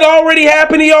 That's right. It already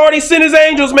happened. He already sent his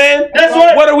angels, man. That's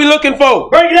right. What are we looking for?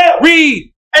 Bring it out.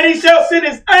 Read. And he shall send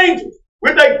his angels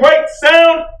with a great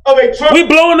sound of a trumpet. We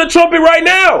blowing the trumpet right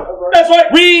now. That's right.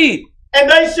 Read. And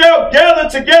they shall gather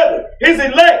together his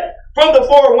elect from the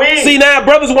four winds. See, now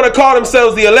brothers want to call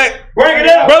themselves the elect. Bring it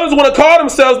out. Brothers want to call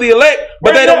themselves the elect,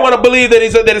 but Bring they it don't out. want to believe that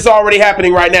it's already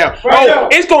happening right now. Bring it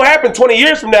out. It's going to happen 20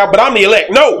 years from now, but I'm the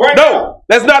elect. No, Bring it out.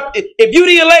 that's not. If you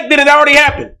the elect, then it already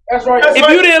happened. That's right. If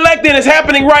you the elect, then it's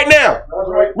happening right now. That's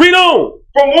right. Read on.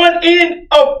 From one end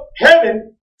of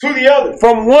heaven to the other.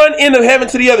 From one end of heaven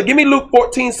to the other. Give me Luke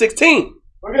 14:16.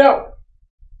 Bring it out.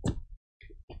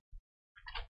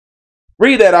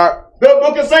 Read that out. The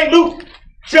book of St. Luke,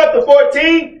 chapter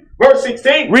 14, verse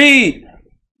 16. Read.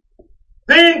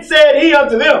 Then said he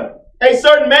unto them, a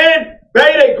certain man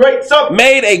bade a great supper.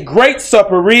 Made a great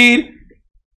supper. Read.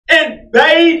 And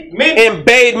bade many. And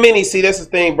bade many. See, that's the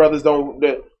thing, brothers.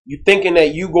 You thinking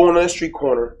that you going on the street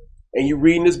corner and you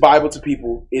reading this Bible to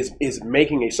people is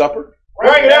making a supper?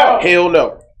 Bring it out. Hell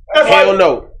no. That's Hell right.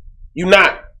 no. You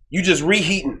not. You just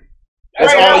reheating.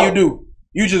 That's Bring it all out. you do.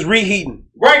 You just reheating.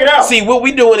 Bring it out. See, what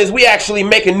we doing is we actually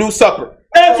making new supper.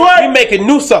 That's right. We making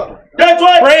new supper. That's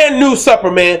right. Brand new supper,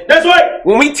 man. That's right.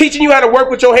 When we teaching you how to work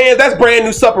with your hands, that's brand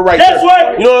new supper right That's there.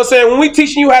 right. You know what I'm saying? When we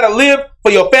teaching you how to live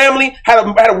for your family, how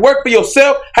to work for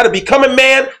yourself, how to become a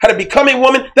man, how to become a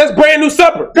woman, that's brand new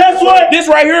supper. That's right. This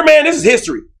right here, man, this is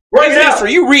history. Bring This it is out.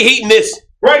 history. You reheating this.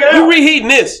 Bring it You out. reheating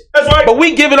this. That's right. But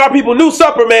we giving our people new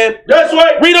supper, man. That's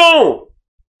right. Read on.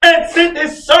 And sent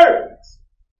his servants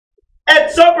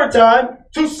at supper time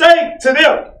to say to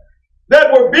them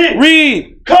that were bidden,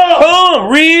 Read. Come,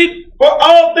 Read. for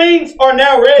all things are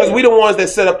now ready. Because we the ones that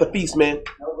set up the feast, man. We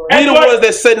That's the right. ones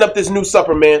that setting up this new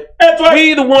supper, man. That's right.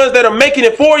 We the ones that are making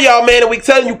it for y'all, man. And we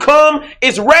telling you, come,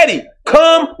 it's ready.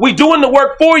 Come, we doing the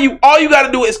work for you. All you got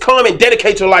to do is come and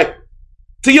dedicate your life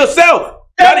to yourself.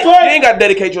 That's You right. ain't got to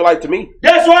dedicate your life to me.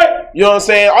 That's right. You know what I'm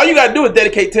saying? All you got to do is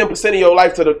dedicate 10% of your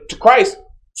life to Christ.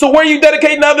 So where are you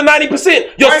dedicating the other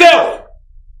 90%? Yourself.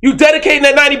 You dedicating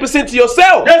that 90% to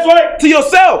yourself. That's right. To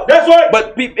yourself. That's right.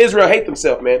 But Israel hate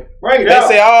themselves, man. Bring it They out.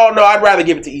 say, oh, no, I'd rather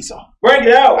give it to Esau. Bring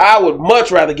it out. I would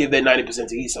much rather give that 90%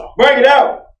 to Esau. Bring it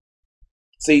out.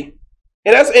 See?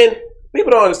 And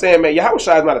people don't understand, man.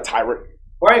 Yahushua is not a tyrant.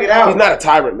 Bring it out. He's not a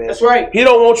tyrant, man. That's right. He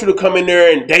don't want you to come in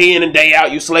there and day in and day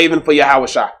out, you slaving for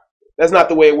Yahushua. That's not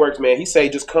the way it works, man. He say,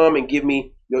 just come and give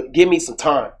me some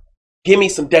time. Give me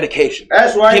some dedication.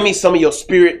 That's right. Give me some of your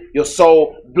spirit, your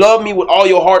soul. Love me with all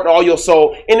your heart and all your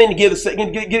soul. And then give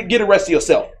the rest of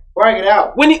yourself. Bring it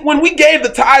out. When we gave the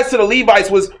tithes to the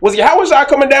Levites, was Yahushua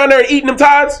coming down there and eating them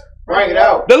tithes? Bring it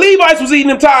out. The Levites was eating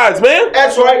them tithes, man.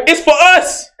 That's right. It's for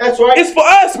us. That's right. It's for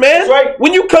us, man. That's right.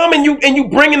 When you come and you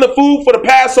bring in the food for the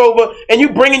Passover and you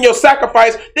bring in your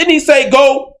sacrifice, didn't he say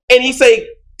go and he say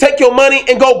take your money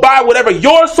and go buy whatever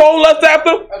your soul lusts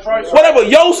after? That's right. Whatever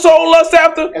your soul lusts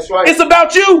after? That's right. It's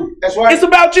about you. That's right. It's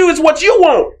about you. It's what you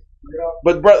want.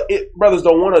 But brothers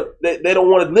don't want to. They don't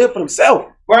want to live for themselves.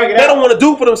 Bring it They out. don't want to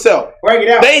do for themselves. Bring it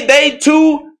out. They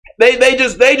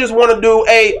just want to do.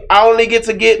 Hey, I only get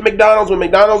to get McDonald's when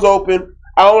McDonald's open.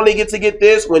 I only get to get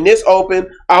this when this open.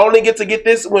 I only get to get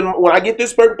this when I get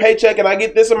this paycheck and I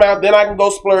get this amount. Then I can go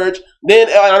splurge. Then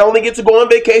I only get to go on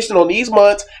vacation on these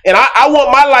months. And I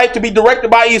want my life to be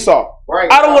directed by Esau.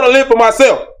 Right. I don't want to live for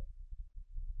myself.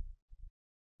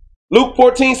 Luke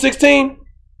 14:16.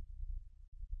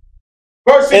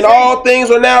 Verse 16. And all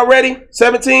things are now ready.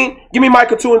 17. Give me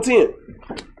Micah 2:10.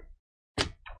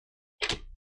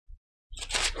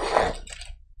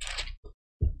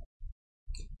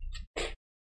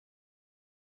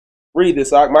 Read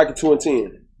this, Micah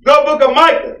 2:10. The book of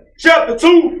Micah, chapter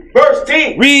 2, verse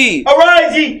 10. Read.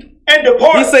 Arise ye and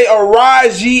depart. He say,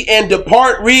 arise ye and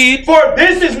depart. Read. For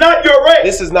this is not your rest.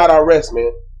 This is not our rest,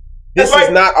 man. This is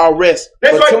not our rest.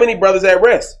 That's but too many brothers at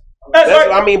rest. That's right.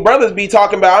 I mean, brothers be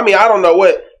talking about, I don't know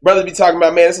what. Brothers be talking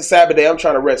about, man, it's a Sabbath day. I'm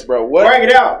trying to rest, bro. What? Bring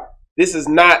it out. This is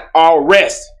not our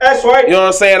rest. That's right. You know what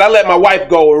I'm saying? I let my wife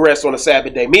go and rest on a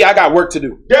Sabbath day. Me, I got work to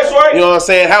do. That's right. You know what I'm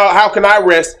saying? How can I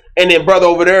rest and then brother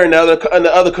over there in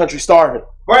the other country starving?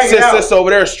 Sister over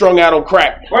there strung out on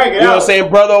crack. You know what I'm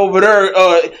saying? Brother over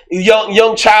there,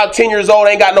 young child, 10 years old,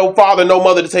 ain't got no father, no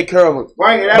mother to take care of him.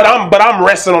 But I'm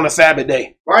resting on a Sabbath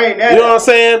day. You know what I'm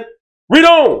saying? Read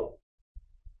on.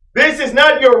 This is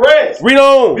not your rest. Read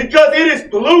on. Because it is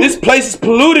polluted. This place is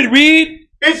polluted. Read.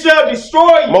 It shall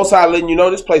destroy you. Most High letting you know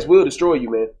this place will destroy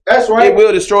you, man. That's right. It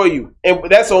will destroy you. And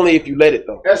that's only if you let it,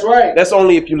 though. That's right. That's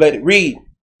only if you let it. Read.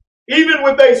 Even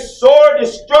with a sore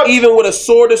destruction. Even with a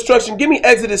sore destruction. Give me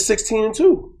Exodus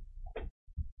 16:2.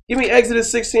 Give me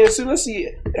Exodus 16:2. Let's see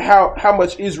how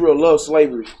much Israel loves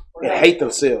slavery and hate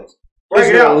themselves.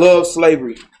 Israel loves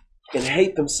slavery and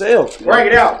hate themselves. Man. Bring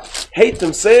it out. Hate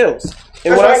themselves.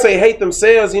 And when I say hate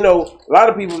themselves, you know, a lot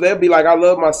of people, they'll be like, I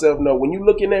love myself. No, when you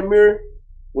look in that mirror,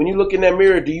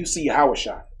 do you see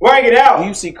Hawashai? Bring it out. Do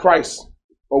you see Christ?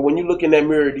 Or when you look in that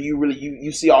mirror, do you really,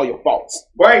 you see all your faults?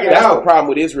 Bring it out. That's the problem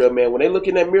with Israel, man. When they look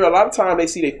in that mirror, a lot of time they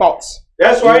see their faults.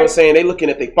 That's right. You know what I'm saying? They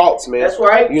looking at their faults, man. That's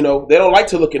right. You know, they don't like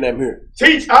to look in that mirror.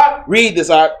 Teach, Ak. Read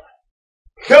this, Ak.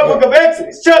 The book of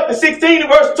Exodus, chapter 16 and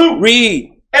verse 2.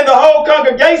 Read. And the whole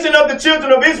congregation of the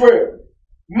children of Israel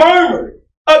murmured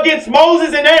against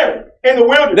Moses and Aaron in the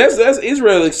wilderness. That's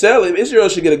Israel excelling. Israel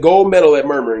should get a gold medal at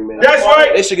murmuring, man. That's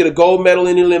right. They should get a gold medal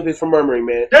in the Olympics for murmuring,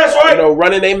 man. That's right. You know,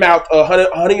 running their mouth,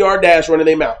 100-yard dash, running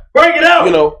their mouth. Break it out.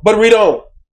 You know, but read on.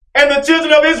 And the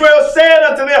children of Israel said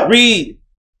unto them, Read.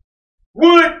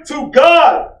 Would to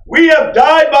God we have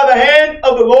died by the hand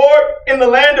of the Lord in the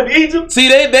land of Egypt. See,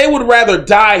 they would rather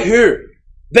die here.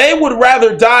 They would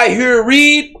rather die here.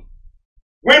 Read.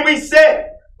 When we sat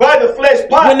by the flesh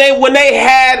pot. When they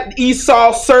had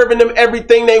Esau serving them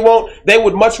everything they want, they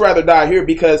would much rather die here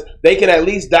because they can at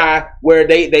least die where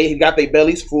they got their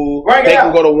bellies full. They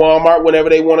can go to Walmart whenever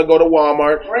they want to go to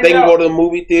Walmart. They can go to the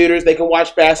movie theaters. They can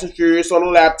watch Fast and Furious on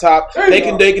the laptop. They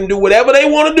can do whatever they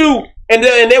want to do. And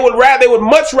they would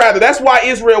much rather. That's why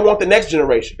Israel want the next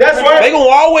generation. That's right. They're going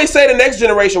to always say the next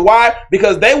generation. Why?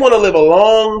 Because they want to live a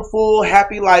long, full,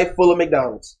 happy life full of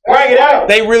McDonald's. Bring it out.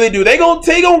 They really do. They gonna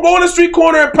go in the street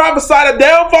corner and prophesy the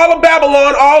downfall of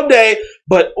Babylon all day.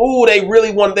 But, they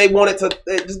wanted to,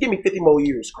 just give me 50 more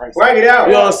years, Christ. Bring it out.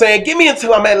 You know what I'm saying? Give me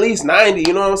until I'm at least 90.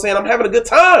 You know what I'm saying? I'm having a good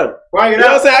time. Bring it out. You know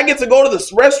what I'm saying? I get to go to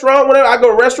this restaurant whenever I go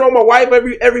to a restaurant with my wife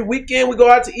every weekend. We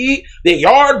go out to eat. The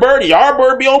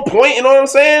Yardbird be on point. You know what I'm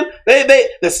saying? The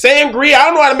sangria. I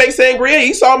don't know how to make sangria.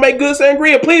 Esau make good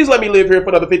sangria. Please let me live here for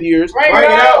another 50 years. Bring it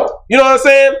out. You know what I'm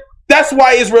saying? That's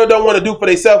why Israel don't want to do for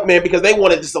themselves, man, because they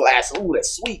want it just to last. Ooh,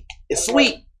 that's sweet. It's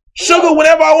sweet. Sugar,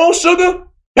 whenever I want sugar.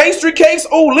 Pastry cakes,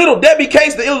 Little Debbie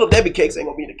cakes. The Little Debbie cakes ain't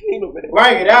gonna be in the kingdom, man.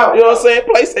 Bring it out. You know what I'm saying?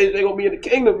 PlayStation ain't gonna be in the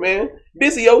kingdom, man.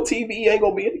 Busy OTV ain't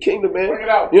gonna be in the kingdom, man. Bring it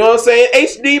out. You know what I'm saying?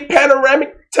 HD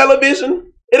panoramic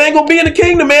television, it ain't gonna be in the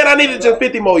kingdom, man. I needed just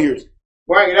 50 more years.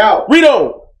 Bring it out. Read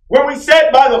on. When we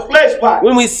sat by the flesh pot.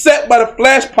 When we sat by the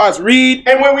flesh pots, read.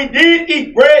 And when we did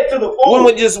eat bread to the full.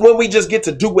 When we just get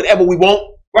to do whatever we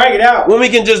want. Bring it out. When we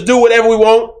can just do whatever we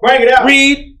want. Bring it out.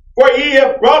 Read. For ye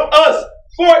have brought us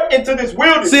forth into this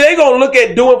wilderness. See, they gonna look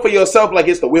at doing for yourself like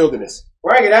it's the wilderness.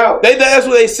 Bring it out. That's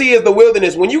what they see as the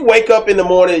wilderness. When you wake up in the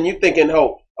morning and you thinking,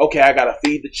 okay, I gotta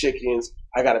feed the chickens,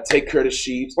 I gotta take care of the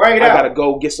sheep, I gotta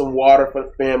go get some water for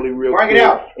the family real quick,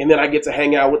 and then I get to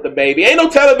hang out with the baby. Ain't no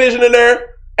television in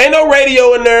there, ain't no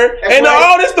radio in there,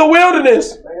 this the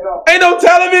wilderness. Ain't no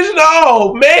television.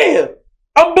 Oh man,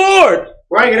 I'm bored.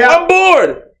 Bring it out. I'm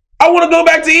bored. I want to go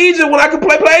back to Egypt when I can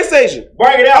play PlayStation.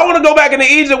 Bring it out. I want to go back into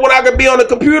Egypt when I could be on the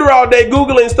computer all day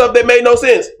Googling stuff that made no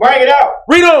sense. Bring it out.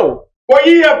 Read on. For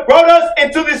ye have brought us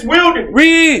into this wilderness.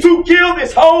 Read. To kill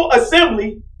this whole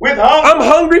assembly with hunger. I'm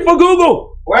hungry for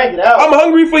Google. Bring it out. I'm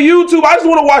hungry for YouTube. I just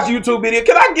want to watch YouTube video.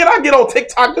 Can I get on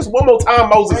TikTok just one more time,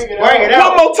 Moses? Bring it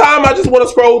out. One more time. I just want to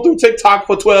scroll through TikTok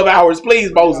for 12 hours.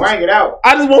 Please, Moses. Bring it out.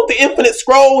 I just want the infinite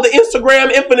scroll, the Instagram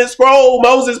infinite scroll,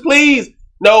 Moses, please.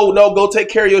 No, go take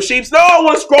care of your sheep. No, I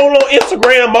want to scroll on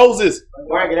Instagram, Moses.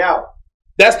 Bring it out.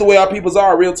 That's the way our peoples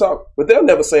are, real talk. But they'll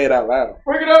never say it out loud.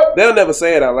 Bring it up. They'll never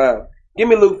say it out loud. Give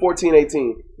me Luke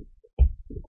 14:18.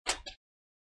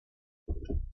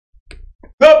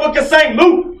 The book of St.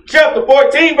 Luke, chapter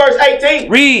 14, verse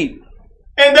 18. Read.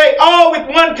 And they all with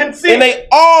one consent. And they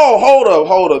all,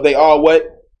 hold up. They all what?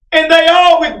 And they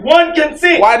all with one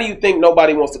consent. Why do you think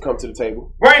nobody wants to come to the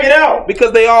table? Bring it out.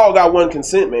 Because they all got one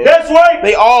consent, man. That's right.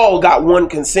 They all got one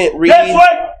consent. Read. That's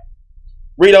right.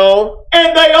 Read on.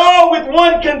 And they all with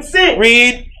one consent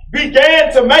Read.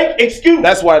 began to make excuses.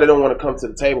 That's why they don't want to come to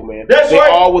the table, man. That's they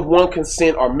right. all with one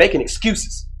consent are making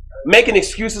excuses. Making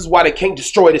excuses why they can't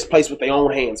destroy this place with their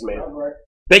own hands, man. Right.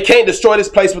 They can't destroy this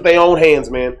place with their own hands,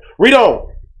 man. Read on.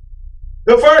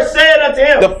 The first said unto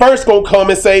him, The first gonna come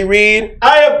and say, read.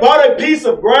 I have bought a piece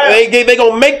of ground, They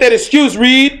gonna make that excuse,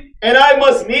 read. and I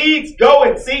must needs go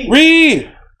and see.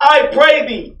 Read. I pray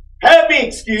thee, have me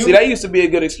excused. See, that used to be a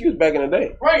good excuse back in the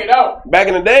day. Bring it out. Back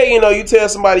in the day, you tell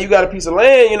somebody you got a piece of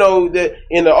land, that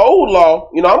in the old law,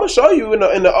 I'm gonna show you in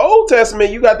the Old Testament,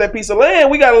 you got that piece of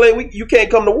land. We gotta you can't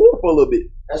come to war for a little bit.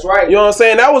 That's right. You know what I'm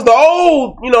saying? That was the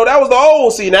old. That was the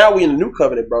old. See, now we in the new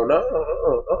covenant, bro. No,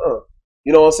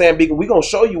 You know what I'm saying? We gonna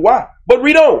show you why. But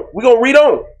read on. We gonna read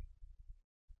on.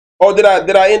 Oh, did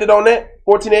I end it on that?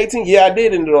 14:18? Yeah, I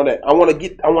did end it on that. I wanna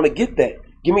get that.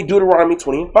 Give me Deuteronomy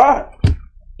 20:5.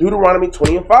 Deuteronomy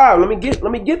 20:5.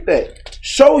 Let me get that.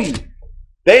 Show you.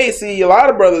 They see a lot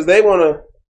of brothers. They wanna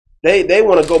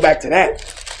go back to that.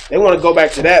 They want to go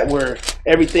back to that where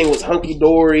everything was hunky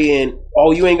dory and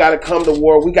you ain't got to come to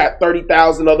war. We got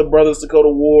 30,000 other brothers to go to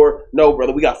war. No,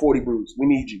 brother, we got 40 brews. We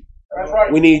need you. That's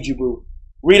right. We need you, boo.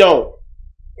 Read on.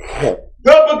 The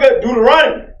book of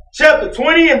Deuteronomy, chapter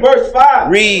 20 and verse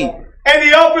 5. Read. And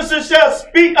the officer shall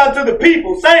speak unto the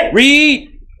people, saying, Read.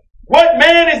 What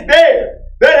man is there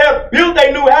that hath built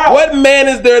a new house? What man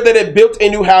is there that had built a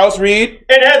new house? Read.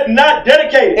 And hath not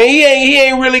dedicated? And he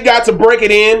ain't really got to break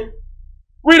it in.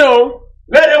 Read on.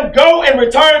 Let him go and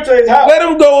return to his house. Let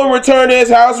him go and return to his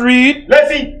house. Read.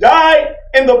 Lest he die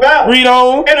in the battle. Read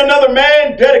on. And another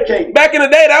man dedicate. Back in the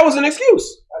day, that was an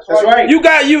excuse. That's right.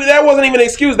 That wasn't even an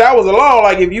excuse. That was a law.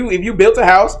 Like if you built a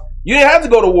house, you didn't have to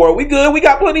go to war. We good. We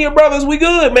got plenty of brothers. We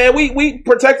good, man. We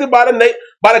protected by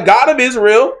the God of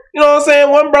Israel. You know what I'm saying?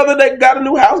 One brother that got a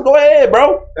new house, go ahead,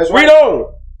 bro. That's right. Read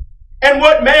on. And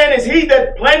what man is he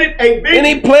that planted a vineyard? And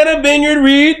he planted a vineyard,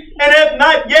 read. And hath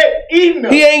not yet eaten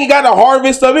of. He ain't got a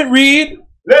harvest of it, read.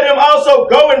 Let him also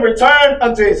go and return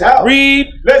unto his house. Read.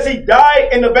 Lest he die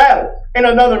in the battle, and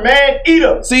another man eat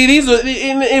of. See,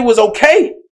 it was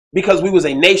okay because we was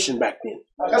a nation back then.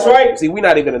 That's right. See, we're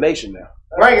not even a nation now.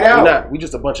 Bring it out. We're not. We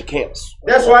just a bunch of camps.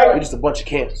 That's right. We just a bunch of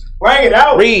camps. Bring it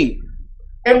out. Read.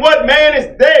 And what man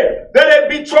is there that hath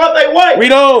betrothed a wife?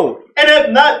 Read on. And hath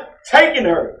not taken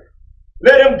her?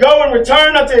 Let him go and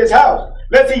return unto his house,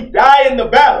 lest he die in the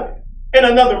battle, and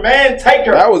another man take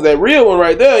her. That was that real one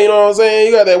right there. You know what I'm saying?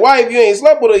 You got that wife, you ain't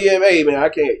slept with her yet. Hey, man, I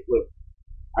can't. Look,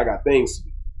 I got things to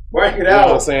do. Bring it You know out.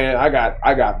 what I'm saying? I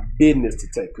got business to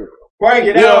take care of. Bring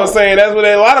it You know what I'm out. saying? That's what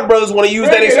a lot of brothers want to use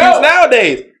that Bring it excuse out.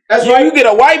 nowadays. That's you, right. You get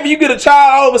a wife, you get a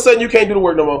child, all of a sudden you can't do the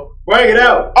work no more. Bring it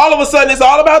out. All of a sudden it's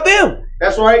all about them.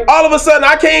 That's right. All of a sudden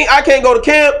I can't go to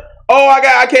camp. Oh,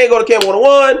 I can't go to camp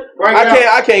 101. Bring it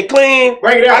out. I can't clean.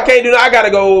 Bring it out. I can't do that. I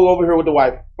gotta go over here with the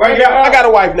wife. Bring it out. I got a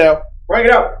wife now. Bring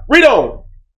it out. Read on.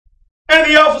 And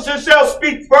the officer shall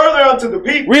speak further unto the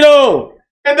people, Read on.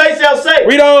 and they shall say,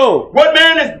 Read on. What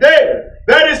man is there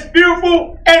that is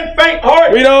fearful and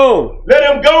faint-hearted? Read on. Let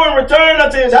him go and return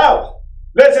unto his house,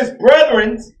 lest his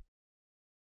brethren's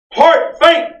heart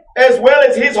faint as well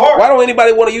as his heart. Why don't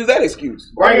anybody want to use that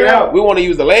excuse? Bring it out. We want to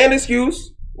use the land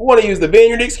excuse. We want to use the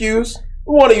vineyard excuse.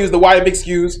 We want to use the wife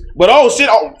excuse. But oh shit,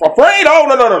 afraid? Oh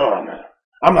no.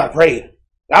 I'm not afraid.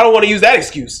 I don't want to use that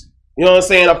excuse. You know what I'm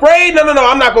saying? Afraid? No.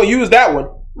 I'm not going to use that one.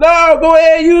 No, go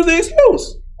ahead, use the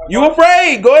excuse. You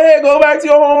afraid? Go ahead, go back to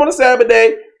your home on the Sabbath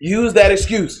day. Use that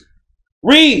excuse.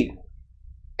 Read.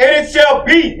 And it shall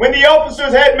be, when the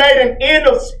officers had made an end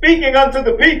of speaking unto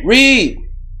the people, Read.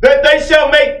 that they shall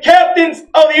make captains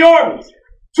of the armies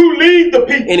to lead the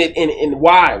people. And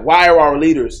why? Why are our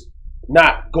leaders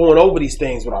not going over these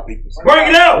things with our people? Bring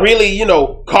it out. Really,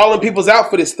 calling people's out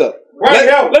for this stuff. Bring it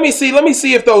out. Let me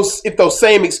see if those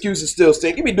same excuses still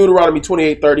stand. Give me Deuteronomy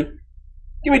 28:30.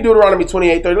 Give me Deuteronomy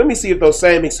 28:30. Let me see if those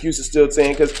same excuses still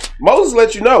stand, because Moses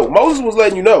let you know. Moses was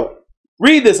letting you know.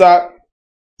 Read this out.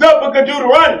 The book of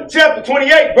Deuteronomy, chapter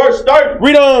 28, verse 30.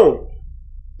 Read on.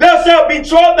 Thou shalt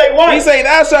betroth thy wife. He say,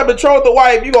 thou shalt betroth the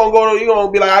wife. You're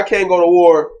gonna be like, I can't go to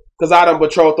war because I done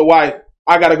betrothed the wife.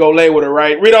 I gotta go lay with her,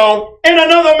 right? Read on. And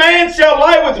another man shall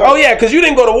lie with her. Oh yeah, because you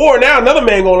didn't go to war. Now another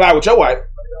man gonna lie with your wife.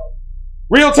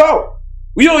 Real talk.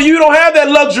 You don't have that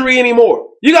luxury anymore.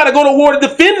 You got to go to war to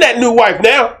defend that new wife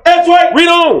now. That's right. Read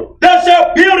on. Thou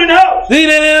shalt build an house.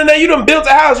 You done built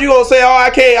a house. You gonna say, oh, I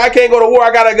can't go to war.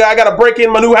 I gotta break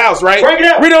in my new house, right? Break it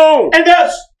out. Read on.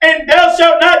 And thou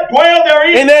shalt not dwell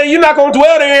therein. And then you're not gonna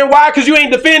dwell therein. Why? Because you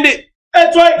ain't defended.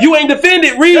 That's right. You ain't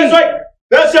defended. Read. That's right.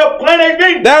 Thou shalt plant a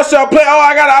vineyard. Thou shalt plant. Oh,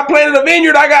 I planted a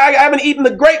vineyard. I haven't eaten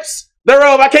the grapes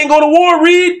thereof. I can't go to war.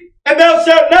 Read. And thou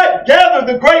shalt not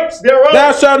gather the grapes thereof.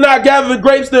 Thou shalt not gather the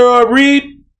grapes thereof. Read.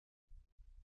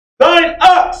 Thine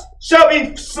ox shall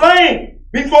be slain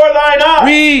before thine eyes.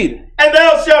 Read. And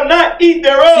thou shalt not eat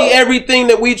thereof. See, everything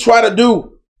that we try to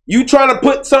do, you trying to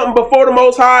put something before the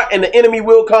Most High, and the enemy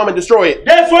will come and destroy it.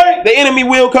 That's right. The enemy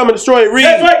will come and destroy it. Read.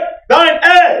 That's right. Thine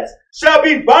ass shall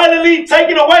be violently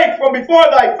taken away from before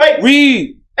thy face.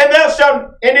 Read. And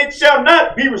it shall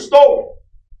not be restored.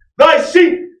 Thy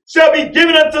sheep shall be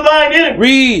given unto thine enemy.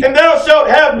 Read. And thou shalt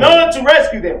have none to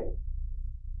rescue them.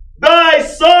 Thy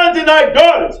sons and thy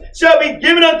daughters shall be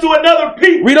given unto another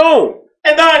people. Read on.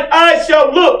 And thine eyes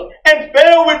shall look and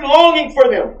fail with longing for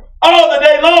them all the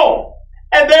day long.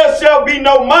 And there shall be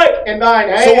no might in thine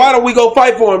hand. So why don't we go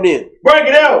fight for him then? Bring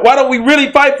it out. Why don't we really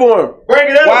fight for him?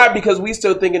 Bring it out. Why? Because we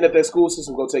still thinking that school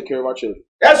system gonna take care of our children.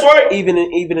 That's right. Even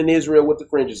in Israel with the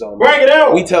fringes on. Bring it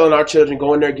out. We telling our children,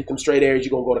 go in there, get them straight A's,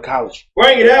 you're gonna go to college.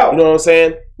 Bring it out. You know what I'm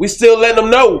saying? We still letting them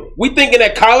know. We thinking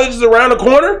that college is around the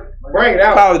corner. Bring it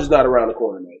out. College is not around the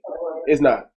corner, man. It's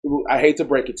not. I hate to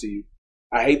break it to you.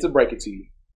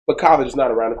 But college is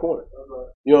not around the corner.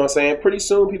 You know what I'm saying? Pretty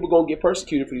soon people gonna get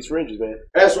persecuted for these fringes, man.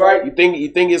 That's right. You think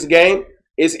it's a game?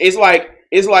 It's like,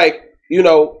 you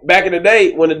know, back in the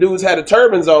day when the dudes had the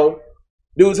turbans on,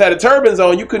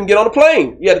 you couldn't get on the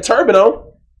plane. You had a turban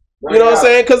on. You know what I'm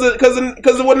saying?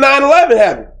 Because of what 9/11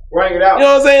 happened. Bring it out. You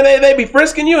know what I'm saying? They be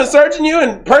frisking you and searching you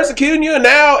and persecuting you, and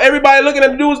now everybody looking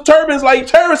at the dudes' turbans like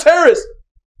terrorists.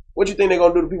 What you think they're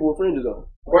gonna do to people with fringes on?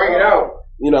 Bring it out.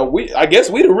 You know, I guess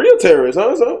we the real terrorists,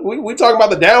 huh? So we talking about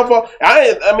the downfall.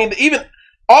 I mean, even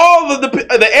all of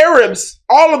the Arabs,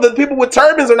 all of the people with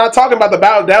turbans are not talking about the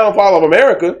downfall of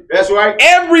America. That's right.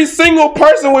 Every single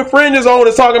person with fringes on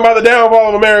is talking about the downfall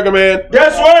of America, man.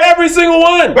 That's right. Every single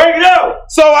one. Bring it out.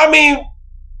 So, I mean,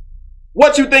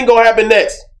 what you think gonna happen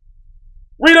next?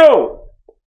 Read on.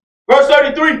 Verse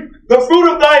 33. The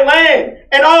fruit of thy land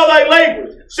and all thy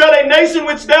labors shall a nation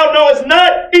which thou knowest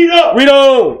not eat up. Read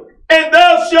on. And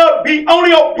thou shalt be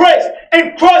only oppressed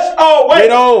and crushed always.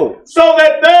 Read on. So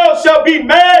that thou shalt be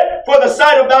mad for the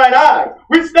sight of thine eyes,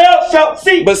 which thou shalt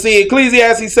see. But see,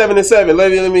 Ecclesiastes 7:7.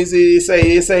 Let me see.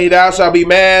 It say, thou shalt be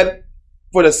mad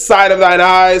for the sight of thine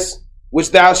eyes, which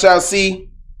thou shalt see.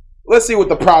 Let's see what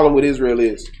the problem with Israel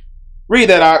is. Read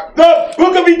that out. The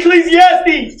book of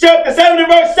Ecclesiastes, chapter 7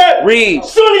 and verse 7. Read.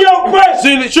 Surely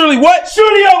oppressed. Surely what?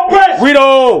 Surely oppressed. Read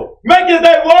on. Maketh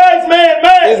a wise man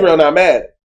mad. Israel not mad.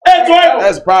 That's right.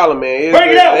 That's the problem, man. Bring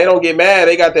it out. They don't get mad.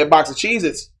 They got that box of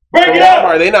Cheez-Its. Bring it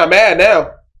out. They not mad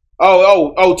now.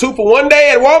 Oh, 2 for 1 day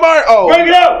at Walmart? Oh. Bring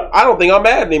it out. I don't think I'm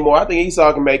mad anymore. I think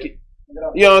Esau can make it.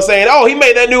 You know what I'm saying? Oh, he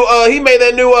made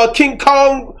that new King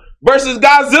Kong versus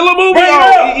Godzilla movie. Bring it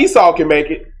out. Esau can make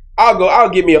it. I'll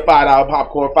give me a $5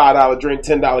 popcorn, $5 drink,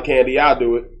 $10 candy. I'll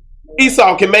do it.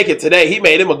 Esau can make it today. He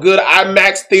made him a good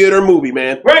IMAX theater movie,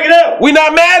 man. Bring it out. We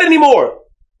not mad anymore.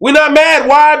 We're not mad.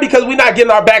 Why? Because we're not getting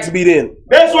our backs beat in.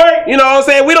 That's right. You know what I'm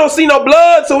saying? We don't see no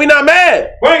blood, so we're not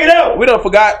mad. Bring it out. We don't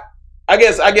forgot. I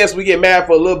guess we get mad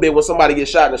for a little bit when somebody gets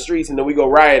shot in the streets, and then we go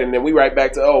riot, and then we right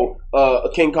back to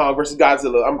King Kong versus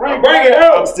Godzilla. Bring it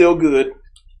out. I'm still good.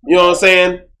 You know what I'm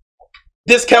saying?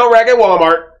 Discount rack at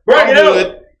Walmart. Bring it good.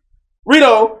 out. Read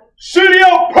on. Surely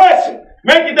oppression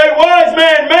maketh a wise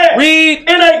man mad. Read.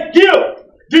 And a gift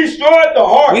destroyed the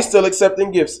heart. We still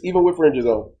accepting gifts, even with fringes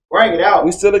on. Bring it out.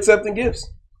 We still accepting gifts.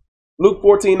 Luke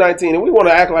 14:19, and we want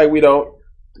to act like we don't,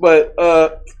 but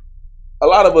a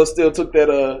lot of us still took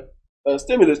that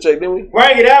stimulus check, didn't we?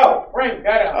 Bring it out. Bring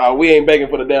that out. We ain't begging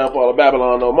for the downfall of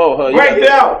Babylon no more, huh? Bring it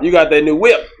out. You got that new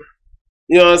whip.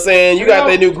 You know what I'm saying? You got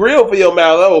that new grill for your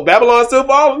mouth. Oh, Babylon still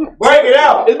falling? Bring it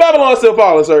out. Is Babylon still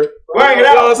falling, sir? Bring it out.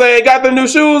 You know what I'm saying? Got them new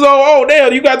shoes on. Oh,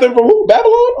 damn, you got them from who?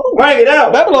 Babylon? Oh. Bring it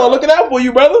out. Babylon looking out for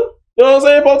you, brother. You know what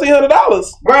I'm saying? $1,400.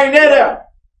 Bring that out.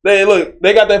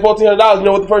 They got that $1,400. You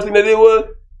know what the first thing they did was?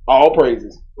 All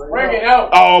praises. Bring it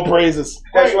out. All praises.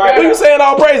 That's right. Who you saying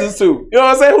all praises to? You know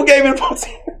what I'm saying? Who gave you the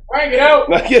 14? Bring it out.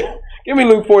 Now, give me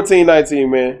Luke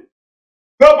 14:19, man.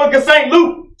 The book of St.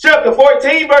 Luke, chapter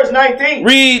 14, verse 19.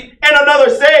 Read. And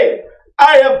another said,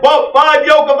 I have bought 5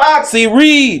 yoke of oxen. See,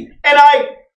 read. And I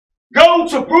go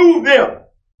to prove them.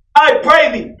 I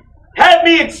pray thee, have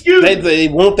me excused. They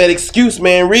want that excuse,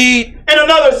 man. Read. And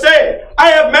another said, I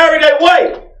have married a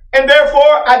wife, and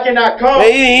therefore I cannot come.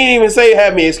 Man, he didn't even say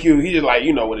have me excuse. He just like,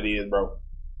 you know what it is, bro.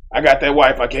 I got that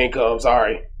wife. I can't come.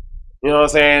 Sorry. You know what I'm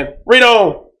saying? Read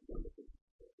on.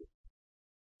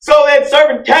 So that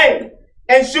servant came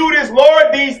and shewed his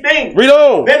Lord these things. Read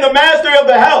on. Then the master of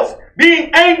the house, being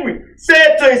angry,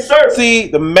 said to his servant. See,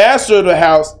 the master of the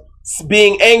house,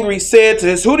 being angry, said to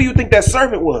his, who do you think that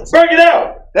servant was? Bring it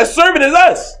out. That servant is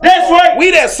us. That's right.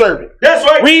 We that servant. That's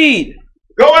right. Read.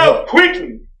 Go out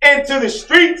quickly into the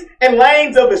streets and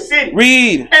lanes of the city.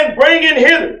 Read. And bring in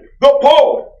hither the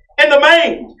poor and the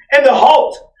maimed and the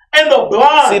halt and the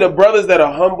blind. See, the brothers that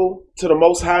are humble to the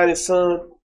Most High and His Son,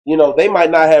 you know, they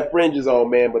might not have fringes on,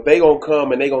 man, but they gonna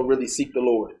come and they gonna really seek the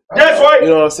Lord. That's right. You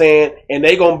know what I'm saying? And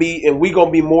we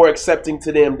gonna be more accepting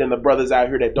to them than the brothers out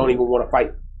here that don't even want to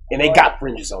fight. And they got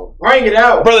fringes on. Bring it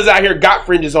out. Brothers out here got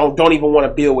fringes on, don't even want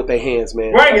to build with their hands,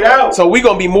 man. Bring it out. So we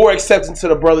gonna be more accepting to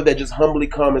the brother that just humbly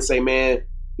come and say, man,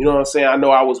 you know what I'm saying? I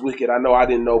know I was wicked. I know I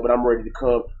didn't know, but I'm ready to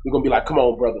come. We're gonna be like, come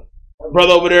on, brother.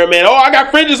 Brother over there, man. Oh, I got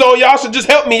fringes on. Y'all should just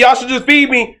help me. Y'all should just feed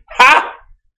me. Ha!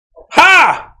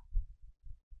 Ha!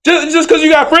 Just because you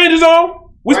got fringes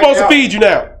on, we supposed to feed you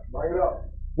now. Bring it up.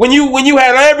 When you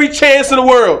had every chance in the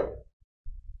world.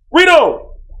 Read on.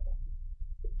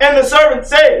 And the servant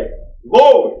said,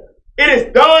 Lord, it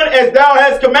is done as thou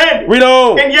hast commanded. Read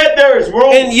on. And yet there is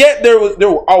room. And yet there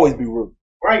will always be room.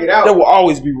 Bring it out. There will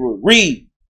always be room. Read.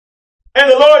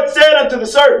 And the Lord said unto the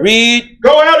servant, Read.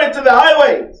 Go out into the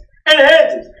highways and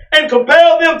hedges, and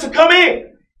compel them to come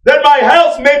in, that my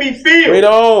house may be filled. Read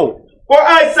on. For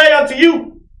I say unto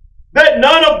you, that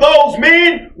none of those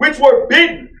men which were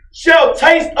bidden shall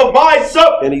taste of my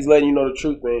supper. And he's letting you know the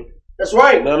truth, man. That's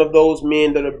right. None of those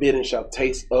men that are bidden shall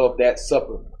taste of that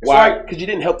supper. That's Why? right. Because you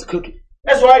didn't help to cook it.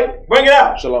 That's right. Bring it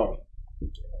out. Shalom.